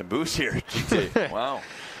we're hearing some boos here. GT. Wow.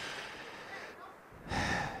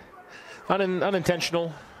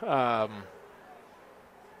 Unintentional.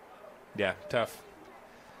 Yeah, tough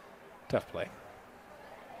play.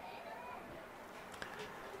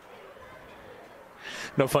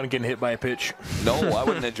 No fun getting hit by a pitch. No, I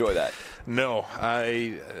wouldn't enjoy that. No,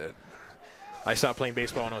 I stopped playing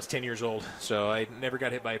baseball when I was 10 years old, so I never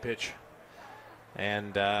got hit by a pitch.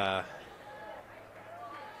 And I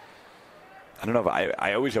don't know if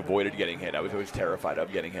I always avoided getting hit. I was always terrified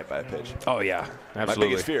of getting hit by a pitch. oh yeah, absolutely. My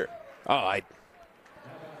biggest fear. Oh,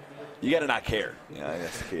 You got to not care. Yeah,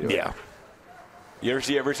 that's the key to it. yeah. You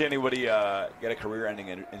ever see anybody get a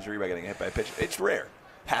career-ending injury by getting hit by a pitch? It's rare.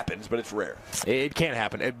 Happens, but it's rare. It can't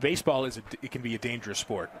happen. Baseball it can be a dangerous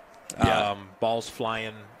sport. Yeah. Balls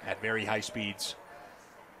flying at very high speeds.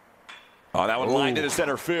 Oh, that one Ooh. lined into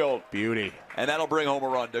center field. Beauty. And that'll bring home a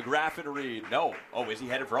run. DeGraff and Reed. No. Oh, is he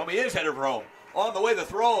headed for home? He is headed for home. On the way to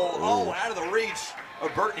throw. Oh, out of the reach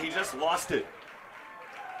of Burton. He just lost it.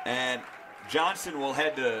 And Johnson will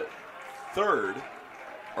head to third.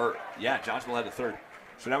 Johnson will head to third.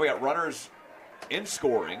 So now we got runners in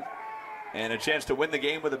scoring and a chance to win the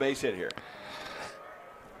game with a base hit here.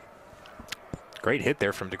 Great hit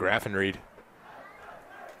there from DeGraff and Reed.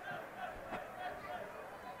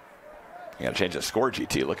 You got to change the score,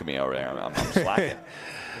 GT. Look at me over there. I'm slacking.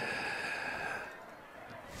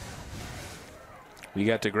 We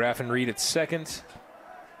got DeGraff and Reed at second.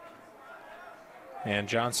 And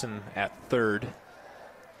Johnson at third.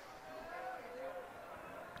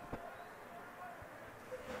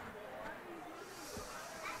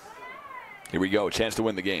 Here we go. Chance to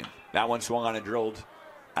win the game. That one swung on and drilled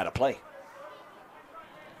out of play.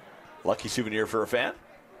 Lucky souvenir for a fan.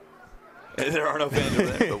 There are no fans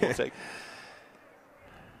over there, but we'll take.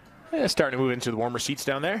 Yeah, starting to move into the warmer seats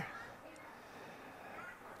down there.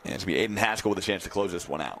 And it's going to be Aiden Haskell with a chance to close this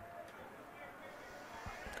one out.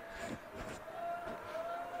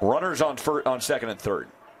 Runners on second and third.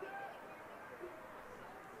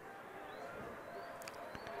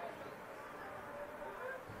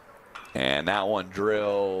 And that one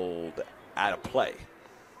drilled out of play.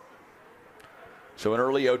 So an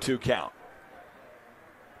early 0-2 count.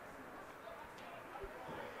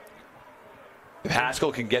 If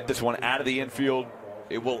Haskell can get this one out of the infield,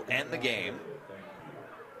 it will end the game.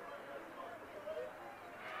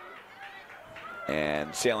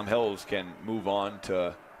 And Salem Hills can move on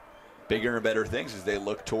to bigger and better things as they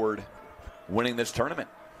look toward winning this tournament.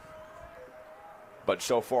 But But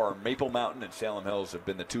so far, Maple Mountain and Salem Hills have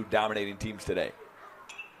been the two dominating teams today.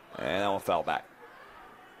 And that one foul back.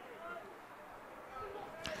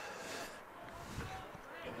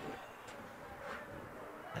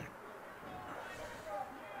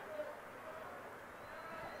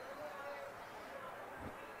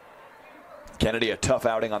 Kennedy, a tough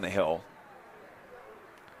outing on the hill.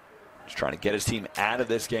 Just trying to get his team out of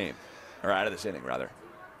this game, or out of this inning, rather.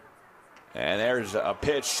 And there's a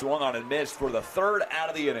pitch swung on and missed for the third out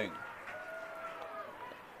of the inning.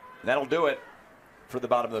 And that'll do it for the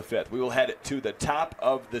bottom of the fifth. We will head to the top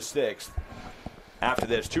of the sixth. After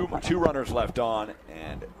this, two runners left on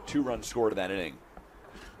and 2 runs scored in that inning.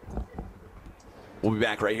 We'll be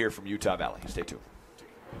back right here from Utah Valley. Stay tuned.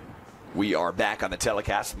 We are back on the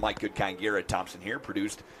telecast. Mike Goodkind, Garrett Thompson here,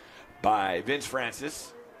 produced by Vince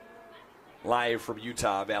Francis, live from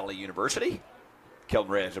Utah Valley University. Kelton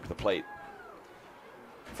Reyes up to the plate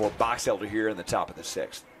for Box Elder here in the top of the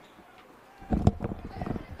sixth.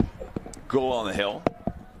 Goal on the hill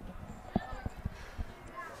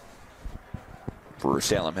for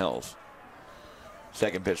Salem Hills.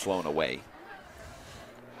 Second pitch flown away.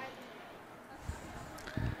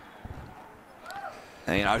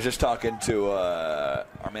 And, I was just talking to our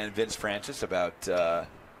man Vince Francis about that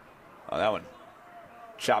one.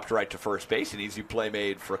 Chopped right to first base, an easy play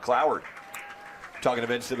made for Cloward. Talking to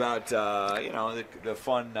Vince about, the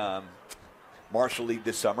fun Marshall League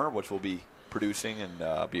this summer, which we'll be producing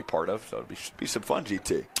and be a part of. So it'll be some fun,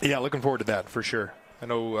 GT. Yeah, looking forward to that for sure. I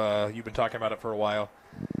know you've been talking about it for a while.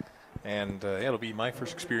 And it'll be my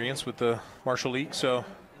first experience with the Marshall League, so...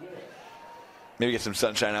 Maybe get some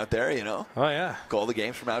sunshine out there, Oh, yeah. Call the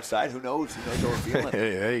games from outside. Who knows? Who knows what we're feeling?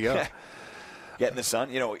 Hey, there you go. Get in the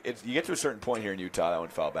sun. You get to a certain point here in Utah. That one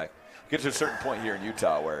foul back. You get to a certain point here in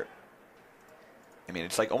Utah where,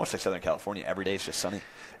 it's like almost like Southern California. Every day it's just sunny.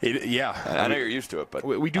 Yeah. I know you're used to it, but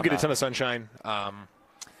we do get a ton of sunshine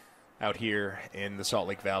out here in the Salt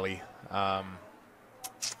Lake Valley. But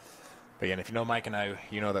yeah, if you know Mike and I,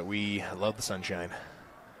 you know that we love the sunshine.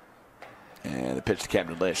 And the pitch to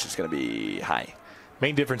Camden Lish is going to be high.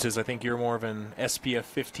 Main difference is I think you're more of an SPF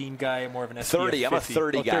 15 guy, more of an SPF 30. 50. I'm a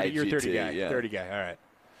 30 guy. You're a 30 GT, guy. yeah. 30 guy. All right.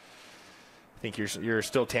 I think you're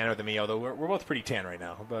still tanner than me, although we're both pretty tan right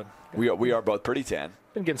now. But we are both pretty tan.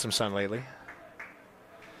 Been getting some sun lately.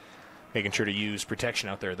 Making sure to use protection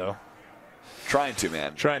out there, though. Trying to,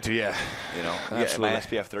 man. Trying to, yeah. My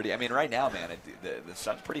SPF 30. Right now, man, the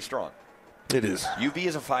sun's pretty strong. It is. UV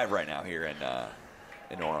is a 5 right now here in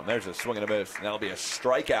Orem. There's a swing and a miss, and that'll be a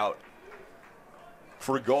strikeout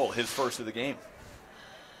for a goal, his first of the game.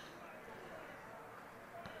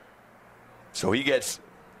 So he gets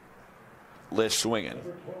Lish swinging.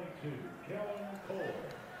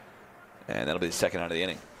 And that'll be the second out of the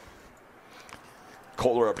inning.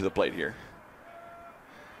 Kohler up to the plate here.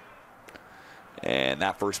 And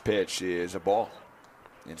that first pitch is a ball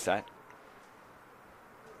inside.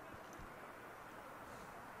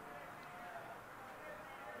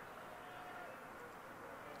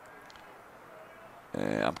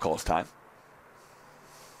 And I'm calls time.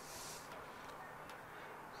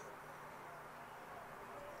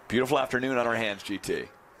 Beautiful afternoon on our hands, GT.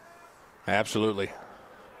 Absolutely.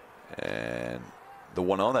 And the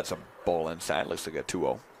 1-0, that's a ball inside. Looks like a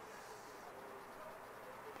 2-0.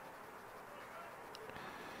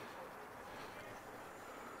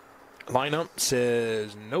 Lineup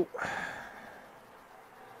says nope.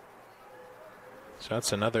 So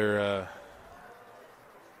that's another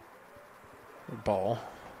ball.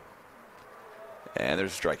 And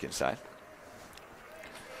there's a strike inside.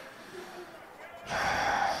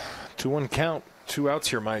 2-1 count. 2 outs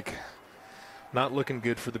here, Mike. Not looking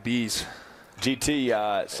good for the Bees.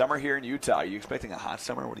 GT, summer here in Utah. Are you expecting a hot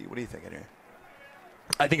summer? What are you thinking here?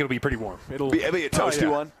 I think it'll be pretty warm. It'll be a toasty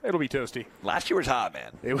one. It'll be toasty. Last year was hot,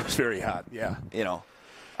 man. It was very hot. Yeah.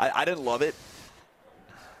 I didn't love it.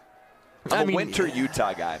 I'm a winter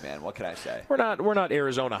Utah guy, man. What can I say? We're not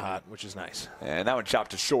Arizona hot, which is nice. And that one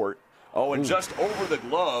chopped to short. Oh, and just over the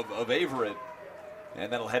glove of Averett.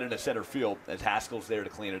 And that'll head into center field as Haskell's there to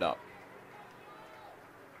clean it up.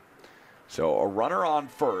 So a runner on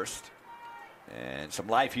first. And some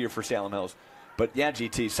life here for Salem Hills. But yeah,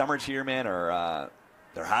 GT, summers here, man,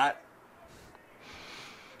 they're hot.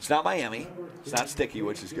 It's not Miami. It's not sticky,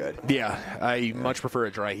 which is good. Yeah, I much prefer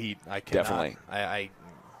a dry heat. Definitely. I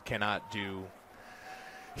cannot do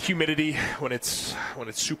humidity when it's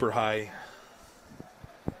super high.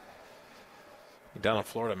 Down in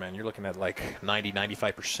Florida, man, you're looking at like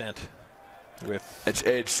 90-95% with it's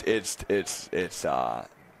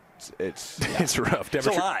it's rough. It's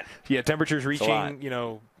a lot. Yeah, temperatures reaching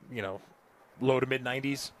low to mid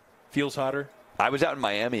 90s. Feels hotter. I was out in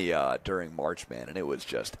Miami during March, man, and it was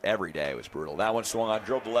just every day it was brutal. That one swung on,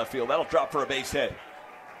 drove to left field. That'll drop for a base hit.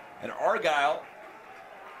 And Argyle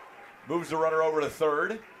moves the runner over to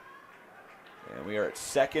third. And we are at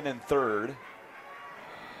second and third.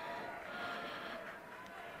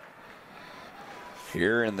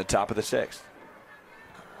 Here in the top of the sixth.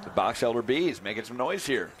 The box elder Bees making some noise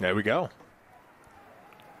here. There we go.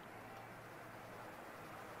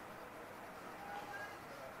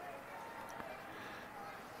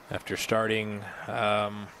 After starting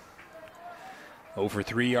over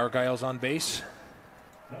 3 Argyles on base.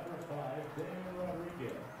 Number 5, Dan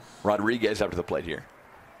Rodriguez. Rodriguez up to the plate here.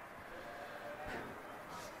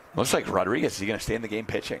 Looks like Rodriguez, is he going to stay in the game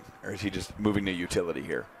pitching? Or is he just moving to utility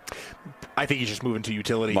here? I think he's just moving to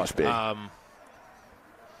utility. Must be.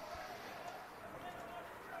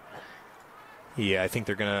 Yeah, I think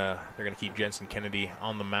they're gonna keep Jensen Kennedy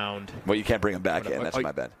on the mound. Well, you can't bring him back in. That's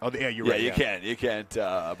my bad. Oh, yeah, you're right. Yeah, you can't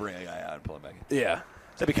bring a guy out and pull him back in. Yeah.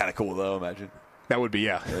 That'd be kind of cool, though, imagine. That would be,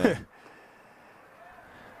 yeah.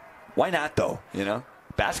 Why not, though, you know?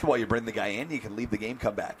 Basketball, you bring the guy in, you can leave the game,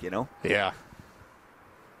 come back, you know? Yeah.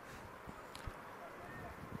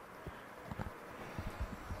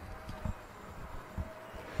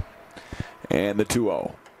 And the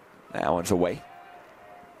 2-0. That one's away.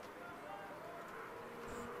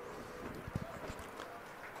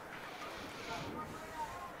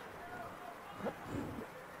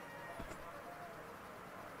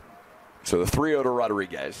 So the 3-0 to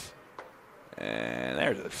Rodriguez. And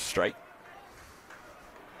there's a strike.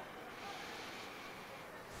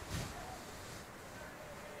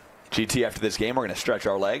 GT, after this game, we're going to stretch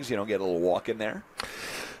our legs, get a little walk in there.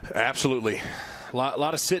 Absolutely. A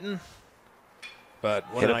lot of sitting, but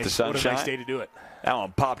what a nice day to do it. That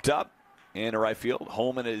one popped up into right field.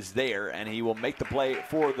 Holman is there, and he will make the play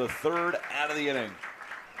for the third out of the inning.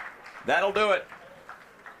 That'll do it.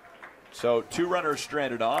 So 2 runners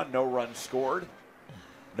stranded on, no runs scored,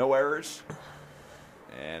 no errors,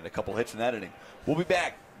 and a couple hits in that inning. We'll be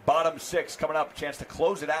back. Bottom 6 coming up. A chance to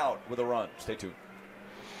close it out with a run. Stay tuned.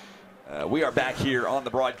 We are back here on the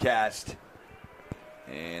broadcast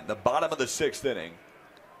in the bottom of the 6th inning,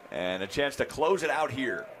 and a chance to close it out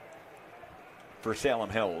here for Salem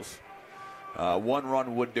Hills. 1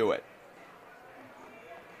 run would do it.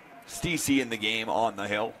 Stacey in the game on the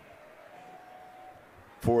hill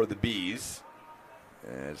for the Bees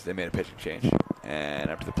as they made a pitching change.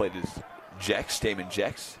 And up to the plate is Jex, Damon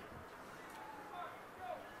Jex.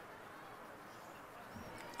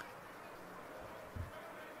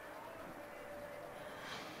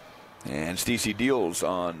 And Stacey deals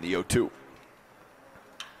on the 0-2.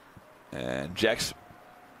 And Jex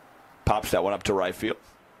pops that one up to right field.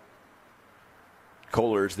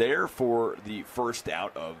 Kohler's there for the first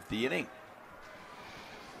out of the inning.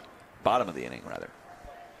 Bottom of the inning, rather.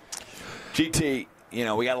 GT,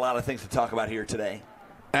 we got a lot of things to talk about here today.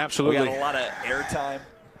 Absolutely. We got a lot of airtime.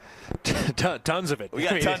 Tons of it. We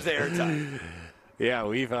got tons of airtime. Yeah,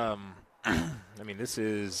 we've, this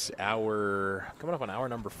is coming up on hour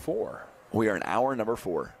number 4. We are in hour number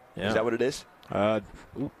 4. Yeah. Is that what it is? High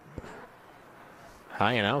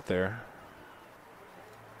and out there.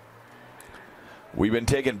 We've been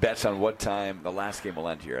taking bets on what time the last game will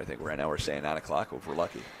end here. I think right now we're saying 9 o'clock if we're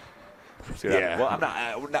lucky. Yeah. Well, not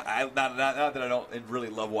that I don't really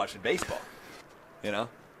love watching baseball,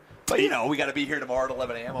 But, we got to be here tomorrow at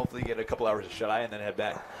 11 a.m. Hopefully get a couple hours of shut-eye and then head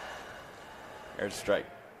back. There's a strike.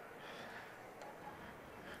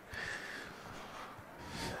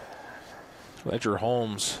 Ledger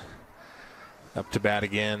Holmes up to bat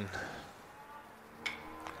again.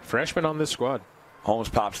 Freshman on this squad. Holmes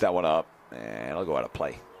pops that one up, and it'll go out of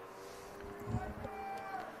play.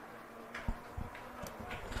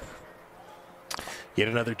 Yet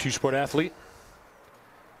another 2-sport athlete.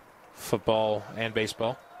 Football and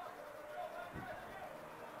baseball.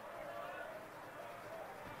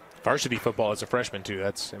 Varsity football as a freshman, too.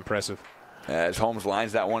 That's impressive. As Holmes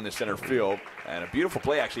lines that one to center field. And a beautiful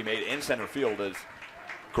play actually made in center field as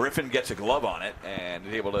Griffin gets a glove on it and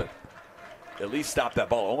is able to at least stop that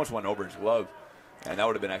ball. Almost went over his glove, and that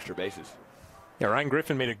would have been extra bases. Yeah, Ryan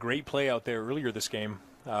Griffin made a great play out there earlier this game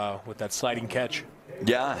with that sliding catch.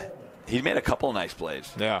 Yeah, he's made a couple of nice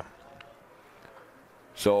plays. Yeah.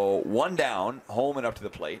 So 1 down, Holman up to the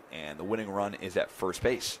plate, and the winning run is at first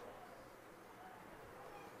base.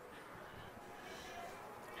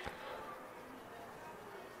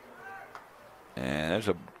 And there's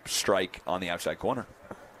a strike on the outside corner.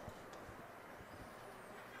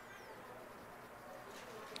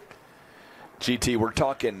 GT, we're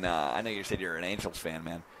talking, I know you said you're an Angels fan,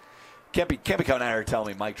 man. Can't be coming out here telling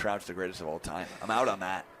me Mike Trout's the greatest of all time. I'm out on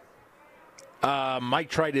that. Mike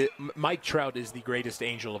Trout is the greatest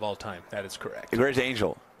Angel of all time. That is correct. The greatest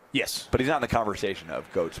Angel. Yes. But he's not in the conversation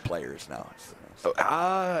of GOAT's players now.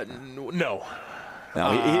 No. No,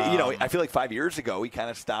 I feel like 5 years ago he kind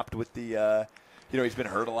of stopped with the, he's been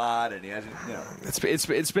hurt a lot and he hasn't,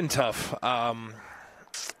 It's been tough. I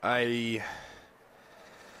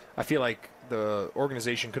feel like the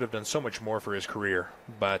organization could have done so much more for his career,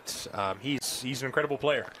 but he's an incredible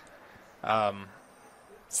player.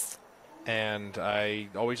 And I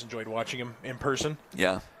always enjoyed watching him in person.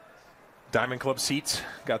 Yeah. Diamond Club seats,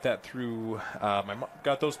 got that through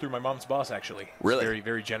got those through my mom's boss, actually. Really? Very,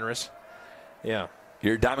 very generous. Yeah.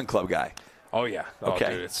 You're a Diamond Club guy. Oh yeah. Okay.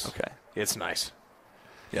 Dude, it's nice.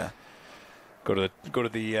 Yeah. Go to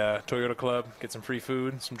the Toyota Club, get some free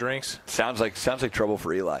food, some drinks. Sounds like trouble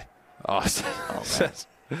for Eli. Awesome. Oh, man.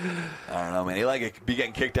 I don't know, man. Eli could be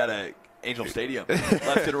getting kicked out of Angel Stadium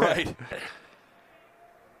left and right.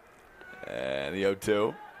 And the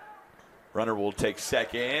 0-2. Runner will take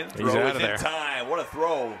second. He's out of there. In time. What a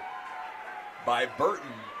throw by Burton.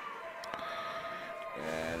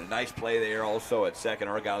 And a nice play there also at second.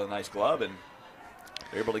 Or got a nice glove, and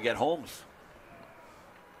they're able to get Holmes.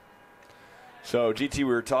 So, GT, we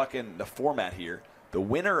were talking the format here. The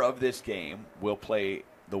winner of this game will play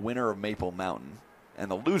the winner of Maple Mountain, and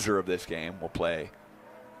the loser of this game will play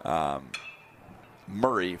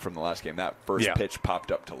Murray from the last game. That first pitch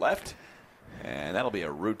popped up to left, and that'll be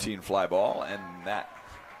a routine fly ball, and that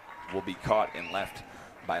will be caught in left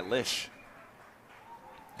by Lish.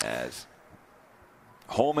 As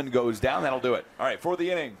Holman goes down, that'll do it. All right, for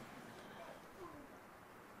the inning.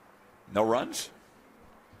 No runs?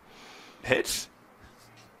 Hits?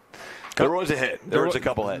 There was a hit. There was a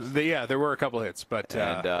couple hits. There were a couple hits, but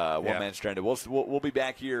one man stranded. We'll be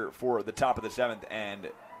back here for the top of the seventh and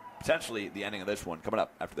potentially the ending of this one coming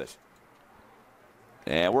up after this.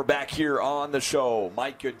 And we're back here on the show.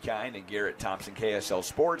 Mike Goodkind and Garrett Thompson, KSL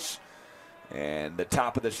Sports, and the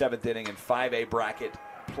top of the seventh inning in 5A bracket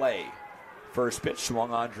play. First pitch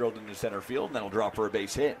swung on, drilled into center field, and then it'll drop for a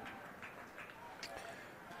base hit.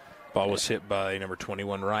 Ball was hit by number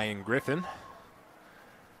 21, Ryan Griffin.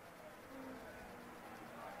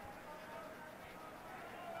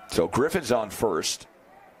 So Griffin's on first.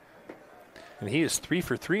 And he is 3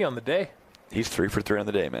 for 3 on the day. He's 3 for 3 on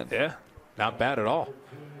the day, man. Yeah, not bad at all.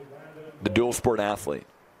 The dual sport athlete.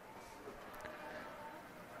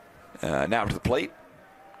 Now to the plate.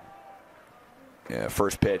 Yeah,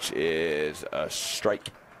 first pitch is a strike.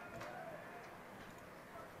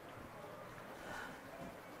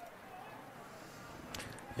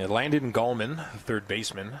 Yeah, Landon Gallman, third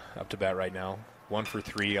baseman, up to bat right now. 1 for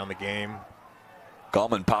 3 on the game.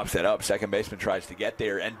 Gallman pops that up. Second baseman tries to get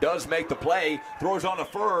there and does make the play. Throws on the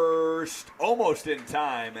first, almost in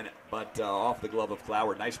time, but off the glove of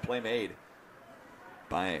Cloward. Nice play made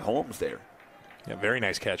by Holmes there. Yeah, very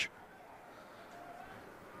nice catch.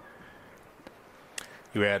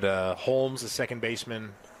 You had Holmes, the second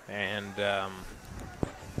baseman, and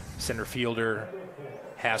center fielder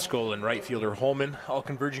Haskell and right fielder Holman all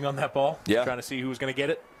converging on that ball. Yeah. Trying to see who was going to get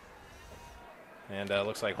it. And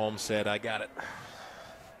looks like Holmes said, "I got it."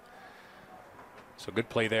 So good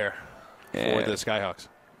play there for the Skyhawks.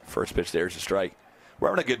 First pitch there's a strike. We're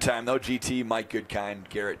having a good time, though. GT, Mike Goodkind,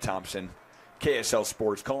 Garrett Thompson, KSL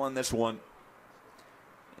Sports calling this one.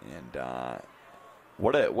 And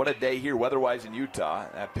what a day here weather-wise in Utah.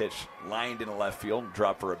 That pitch lined into left field,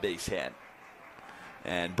 dropped for a base hit.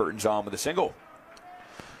 And Burton's on with a single.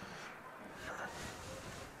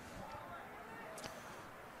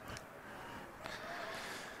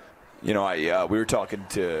 You know, we were talking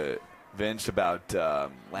to Vince about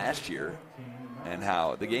last year and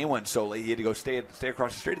how the game went so late he had to go stay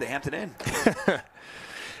across the street at the Hampton Inn.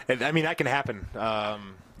 And, I mean, that can happen.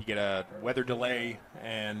 You get a weather delay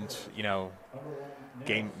and,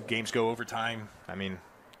 games go overtime. I mean,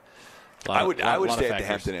 I would stay at the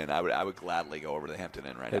Hampton Inn. I would gladly go over to the Hampton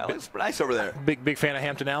Inn right now. It's nice over there. Big fan of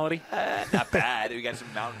Hamptonality? Not bad. We got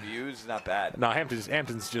some mountain views. Not bad. No,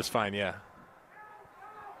 Hampton's just fine, yeah.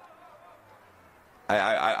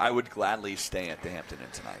 I would gladly stay at the Hampton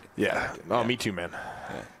Inn tonight. Yeah. Oh, me too, man.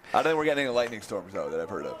 Yeah. I don't think we're getting any lightning storms, though, that I've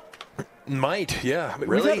heard of. Might, yeah.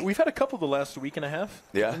 Really? We've had a couple the last week and a half.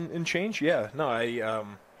 Yeah. In change, yeah. No,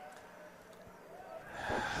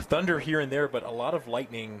 thunder here and there, but a lot of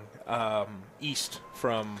lightning east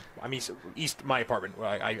my apartment.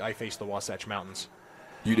 I face the Wasatch Mountains.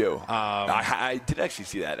 You do. I did actually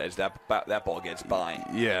see that as that ball gets by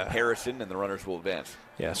Harrison and the runners will advance.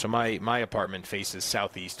 Yeah, so my apartment faces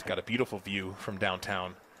southeast. Got a beautiful view from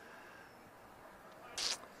downtown.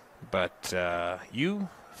 But you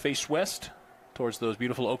face west towards those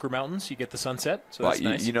beautiful Ochre Mountains. You get the sunset, so Well, that's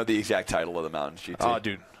nice. you know the exact title of the mountain, GT. Oh,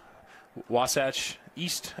 dude. Wasatch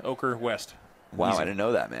East, Ochre West. Wow, Easy. I didn't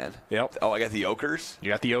know that, man. Yep. Oh, I got the Ochres? You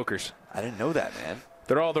got the Ochres. I didn't know that, man.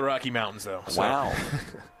 They're all the Rocky Mountains, though. So. Wow.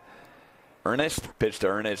 Ernest, pitch to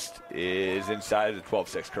Ernest, is inside the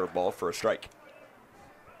 12-6 curveball for a strike.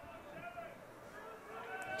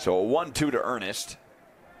 So a 1-2 to Ernest.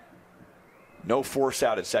 No force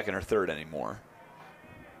out at second or third anymore.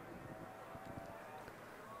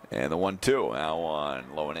 And the 1-2, now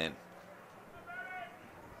on, low and in.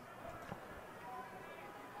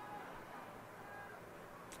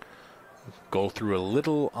 Go through a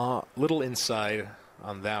little inside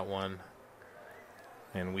on that one.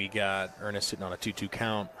 And we got Ernest sitting on a 2-2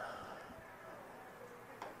 count.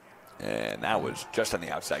 And that was just on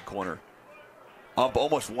the outside corner. Ump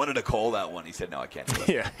almost wanted to call that one. He said, no, I can't do it.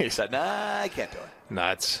 Yeah. He said, nah, I can't do it.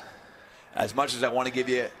 Nuts. As much as I want to give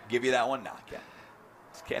you that one, no, I can't.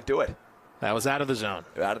 Just can't do it. That was out of the zone.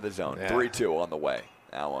 Out of the zone. Yeah. 3-2 on the way.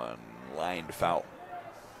 That one lined foul.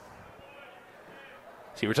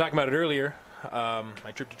 See, we were talking about it earlier.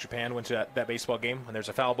 My trip to Japan, went to that baseball game. When there's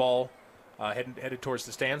a foul ball headed towards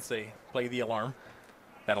the stands, they play the alarm,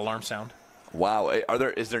 that alarm sound. Wow.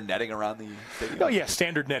 Is there netting around the stadium? Oh, yeah,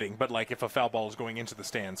 standard netting. But, like, if a foul ball is going into the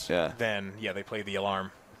stands, Yeah. then, yeah, they play the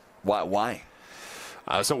alarm. Why?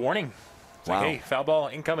 It's a warning. It's Wow. like, hey, foul ball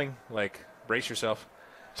incoming. Like, brace yourself.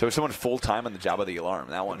 So is someone full-time on the job of the alarm?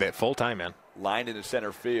 That one Full time, man. lined into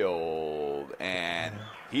center field, and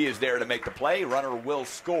he is there to make the play. Runner will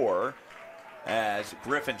score as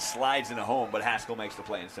Griffin slides into home, but Haskell makes the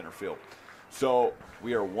play in center field. So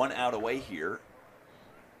we are 1 out away here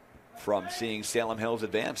from seeing Salem Hills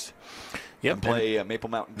advance. Yep. And play Maple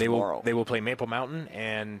Mountain They tomorrow. will play Maple Mountain,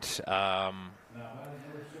 and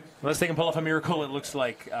unless they can pull off a miracle, it looks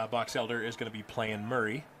like Box Elder is going to be playing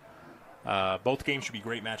Murray. Both games should be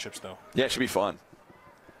great matchups, though. Yeah, it should be fun.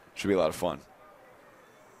 Should be a lot of fun.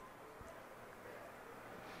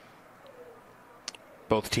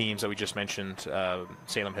 Both teams that we just mentioned,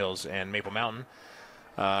 Salem Hills and Maple Mountain,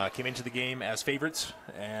 came into the game as favorites,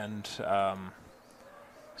 and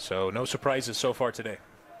so no surprises so far today.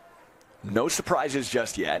 No surprises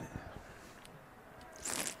just yet.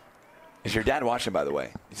 Is your dad watching, by the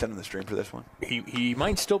way? He's on the stream for this one? He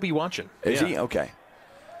might still be watching. Is he? Okay.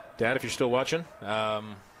 Dad, if you're still watching,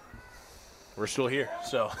 we're still here.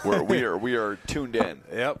 So we are tuned in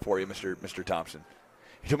Yep. for you, Mr. Thompson.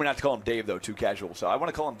 He told me not to call him Dave, though, too casual, so I want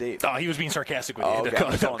to call him Dave. Oh, he was being sarcastic with you. Oh,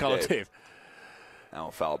 okay. Don't call him Dave.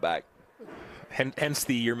 I'll foul back. Hence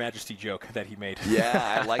the Your Majesty joke that he made.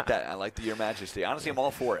 Yeah, I like that. I like the Your Majesty. Honestly, I'm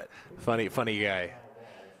all for it. Funny guy.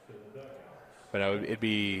 But it'd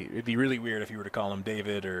be really weird if you were to call him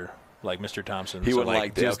David or like Mr. Thompson. He wouldn't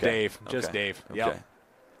like just okay. Dave. Just Okay. Dave. Okay. Yep.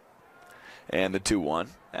 And the 2-1.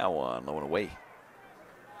 That one, low and away.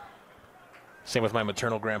 Same with my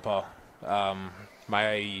maternal grandpa.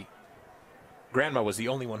 My grandma was the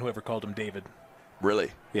only one who ever called him David.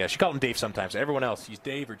 Really? Yeah, she called him Dave sometimes. Everyone else, he's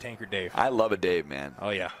Dave or Tanker Dave. I love a Dave, man.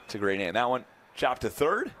 Oh, yeah. It's a great name. That one, chopped to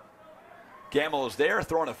third. Gamble is there,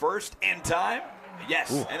 throwing to first in time.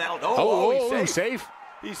 Yes. Ooh. And that'll, he's safe. safe.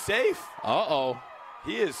 He's safe. Uh-oh.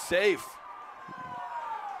 He is safe.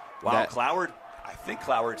 Wow, That- Cloward. I think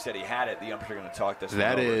Cloward said he had it. The umpires are going to talk this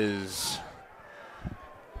That one over. is,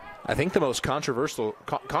 I think, the most controversial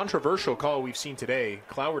call we've seen today.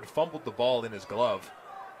 Cloward fumbled the ball in his glove,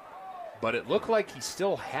 but it looked like he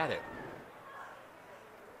still had it.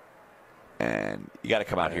 And you got to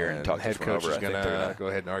come out here and talk head this one coach over. is I think going they're to gonna, go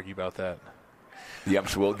ahead and argue about that. the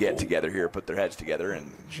umps will get together here, put their heads together,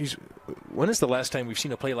 and Jeez, when is the last time we've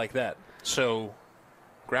seen a play like that? So,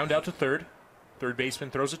 ground out to third. Third baseman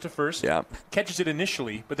throws it to first. Yeah. Catches it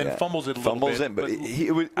initially, but then fumbles it a little fumbles bit. in, but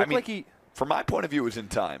it was. I looked mean, like he from my point of view, it was in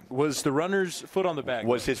time. was the runner's foot on the bag.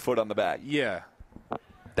 Was his foot on the bag? Yeah.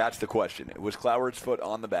 That's the question. It was Cloward's foot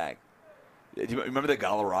on the bag. Do you remember the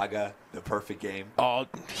Galarraga, the perfect game? Oh,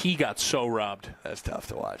 he got so robbed. That's tough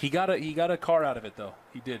to watch. He got a car out of it though.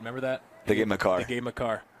 He did. Remember that? They gave him a car. They gave him a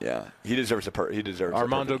car. Yeah, he deserves he deserves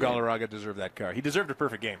Armando a perfect game. Galarraga deserved that car. He deserved a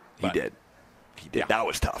perfect game. He but- did. Yeah. That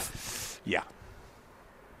was tough. Yeah.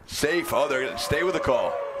 Safe. Oh, they're going to stay with the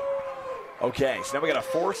call. Okay, so now we got a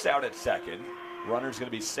force out at second. Runner's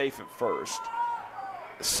going to be safe at first.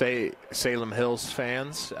 Salem Hills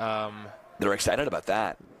fans, They're excited about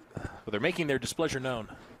that. they're making their displeasure known.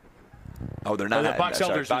 Oh, they're not. The Box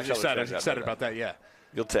sorry, Elders Box are Elders excited about that, yeah.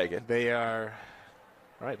 You'll take it. They are,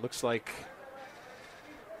 all right, looks like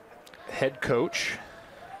head coach.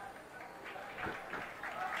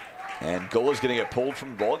 And Gola's going to get pulled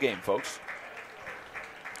from the ball game, folks.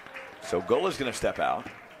 So Gola's going to step out.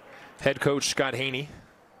 Head coach Scott Haney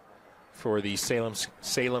for the Salem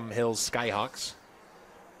Hills Skyhawks.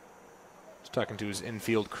 He's talking to his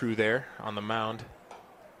infield crew there on the mound.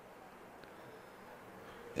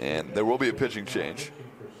 And there will be a pitching change.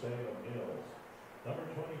 Number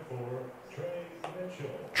 24, Trey Mitchell.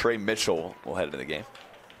 Trey Mitchell will head into the game.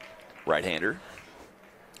 Right-hander.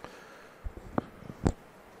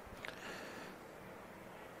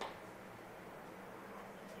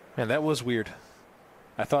 Man, that was weird.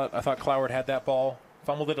 I thought Cloward had that ball,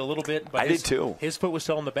 fumbled it a little bit, but I did too. His foot was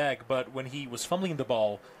still in the bag, but when he was fumbling the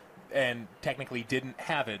ball and technically didn't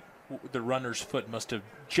have it, the runner's foot must have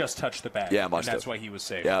just touched the bag. Yeah, must have. That's why he was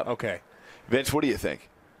safe. Yeah. Okay. Vince, what do you think?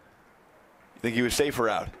 You think he was safe or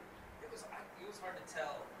out? It was hard to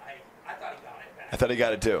tell. I thought he got it back. I thought he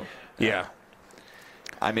got it too. Yeah.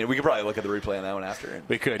 I mean, we could probably look at the replay on that one after and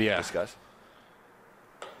We could, yeah. discuss.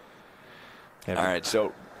 Yeah, All right,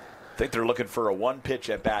 so I think they're looking for a one-pitch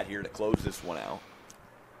at bat here to close this one out.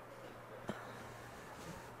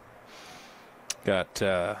 Got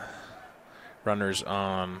runners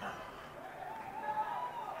on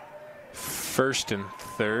first and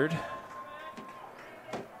third.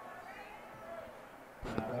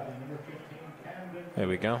 There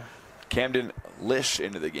we go. Camden Lish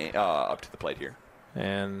into the game, up to the plate here.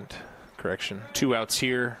 And correction, 2 outs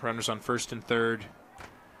here. Runners on first and third.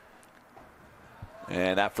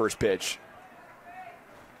 And that first pitch.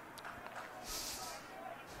 It's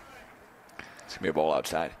going to be a ball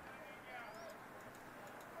outside.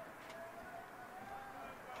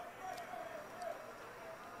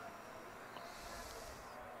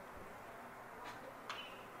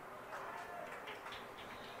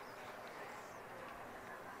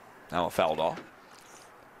 Now a foul ball.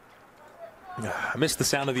 I missed the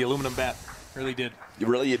sound of the aluminum bat. Really did.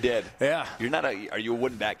 You did. Yeah. You're not are you a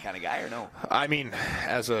wooden bat kind of guy or no? I mean,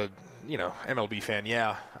 as a MLB fan,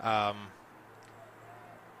 yeah.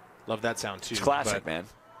 Love that sound too. It's classic, but, man.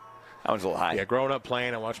 That one's a little high. Yeah, growing up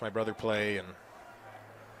playing, I watched my brother play, and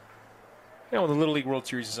when the Little League World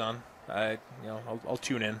Series is on, I'll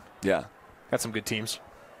tune in. Yeah. Got some good teams.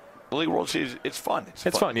 The League World Series, it's fun.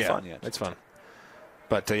 It's fun, yeah. yeah. It's fun.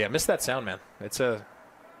 But missed that sound, man. It's a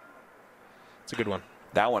good one.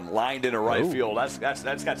 That one lined into right Ooh. field. That's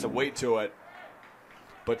got some weight to it.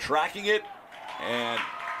 But tracking it, and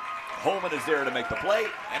Holman is there to make the play,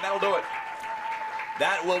 and that'll do it.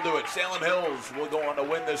 That will do it. Salem Hills will go on to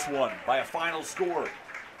win this one by a final score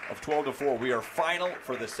of 12-4. We are final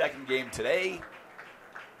for the second game today.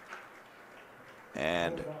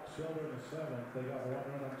 And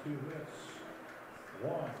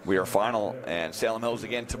we are final, and Salem Hills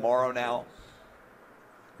again tomorrow now.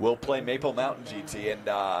 We'll play Maple Mountain GT, and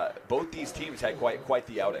both these teams had quite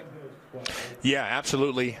the outing. Yeah,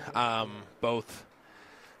 absolutely. Both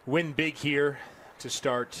win big here to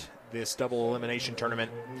start this double elimination tournament.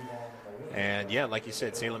 And, yeah, like you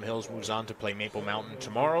said, Salem Hills moves on to play Maple Mountain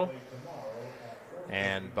tomorrow.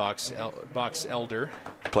 And Box Elder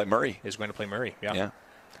Play Murray. is going to play Murray. Yeah.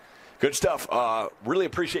 Good stuff. Really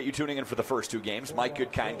appreciate you tuning in for the first 2 games. Mike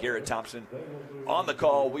Goodkind, Garrett Thompson on the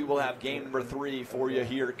call. We will have game number 3 for you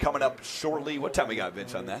here coming up shortly. What time we got,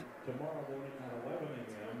 Vince, on that?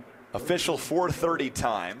 Official 4:30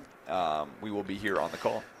 time. We will be here on the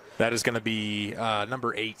call. That is going to be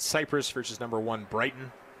number 8, Cypress, versus number 1,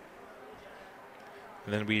 Brighton.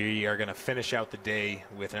 And then we are going to finish out the day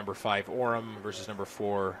with number 5, Orem, versus number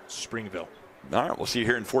 4, Springville. All right, we'll see you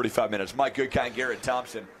here in 45 minutes. Mike Goodkind, Garrett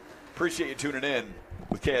Thompson. Appreciate you tuning in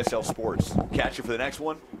with KSL Sports. Catch you for the next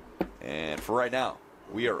one. And for right now,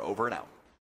 we are over and out.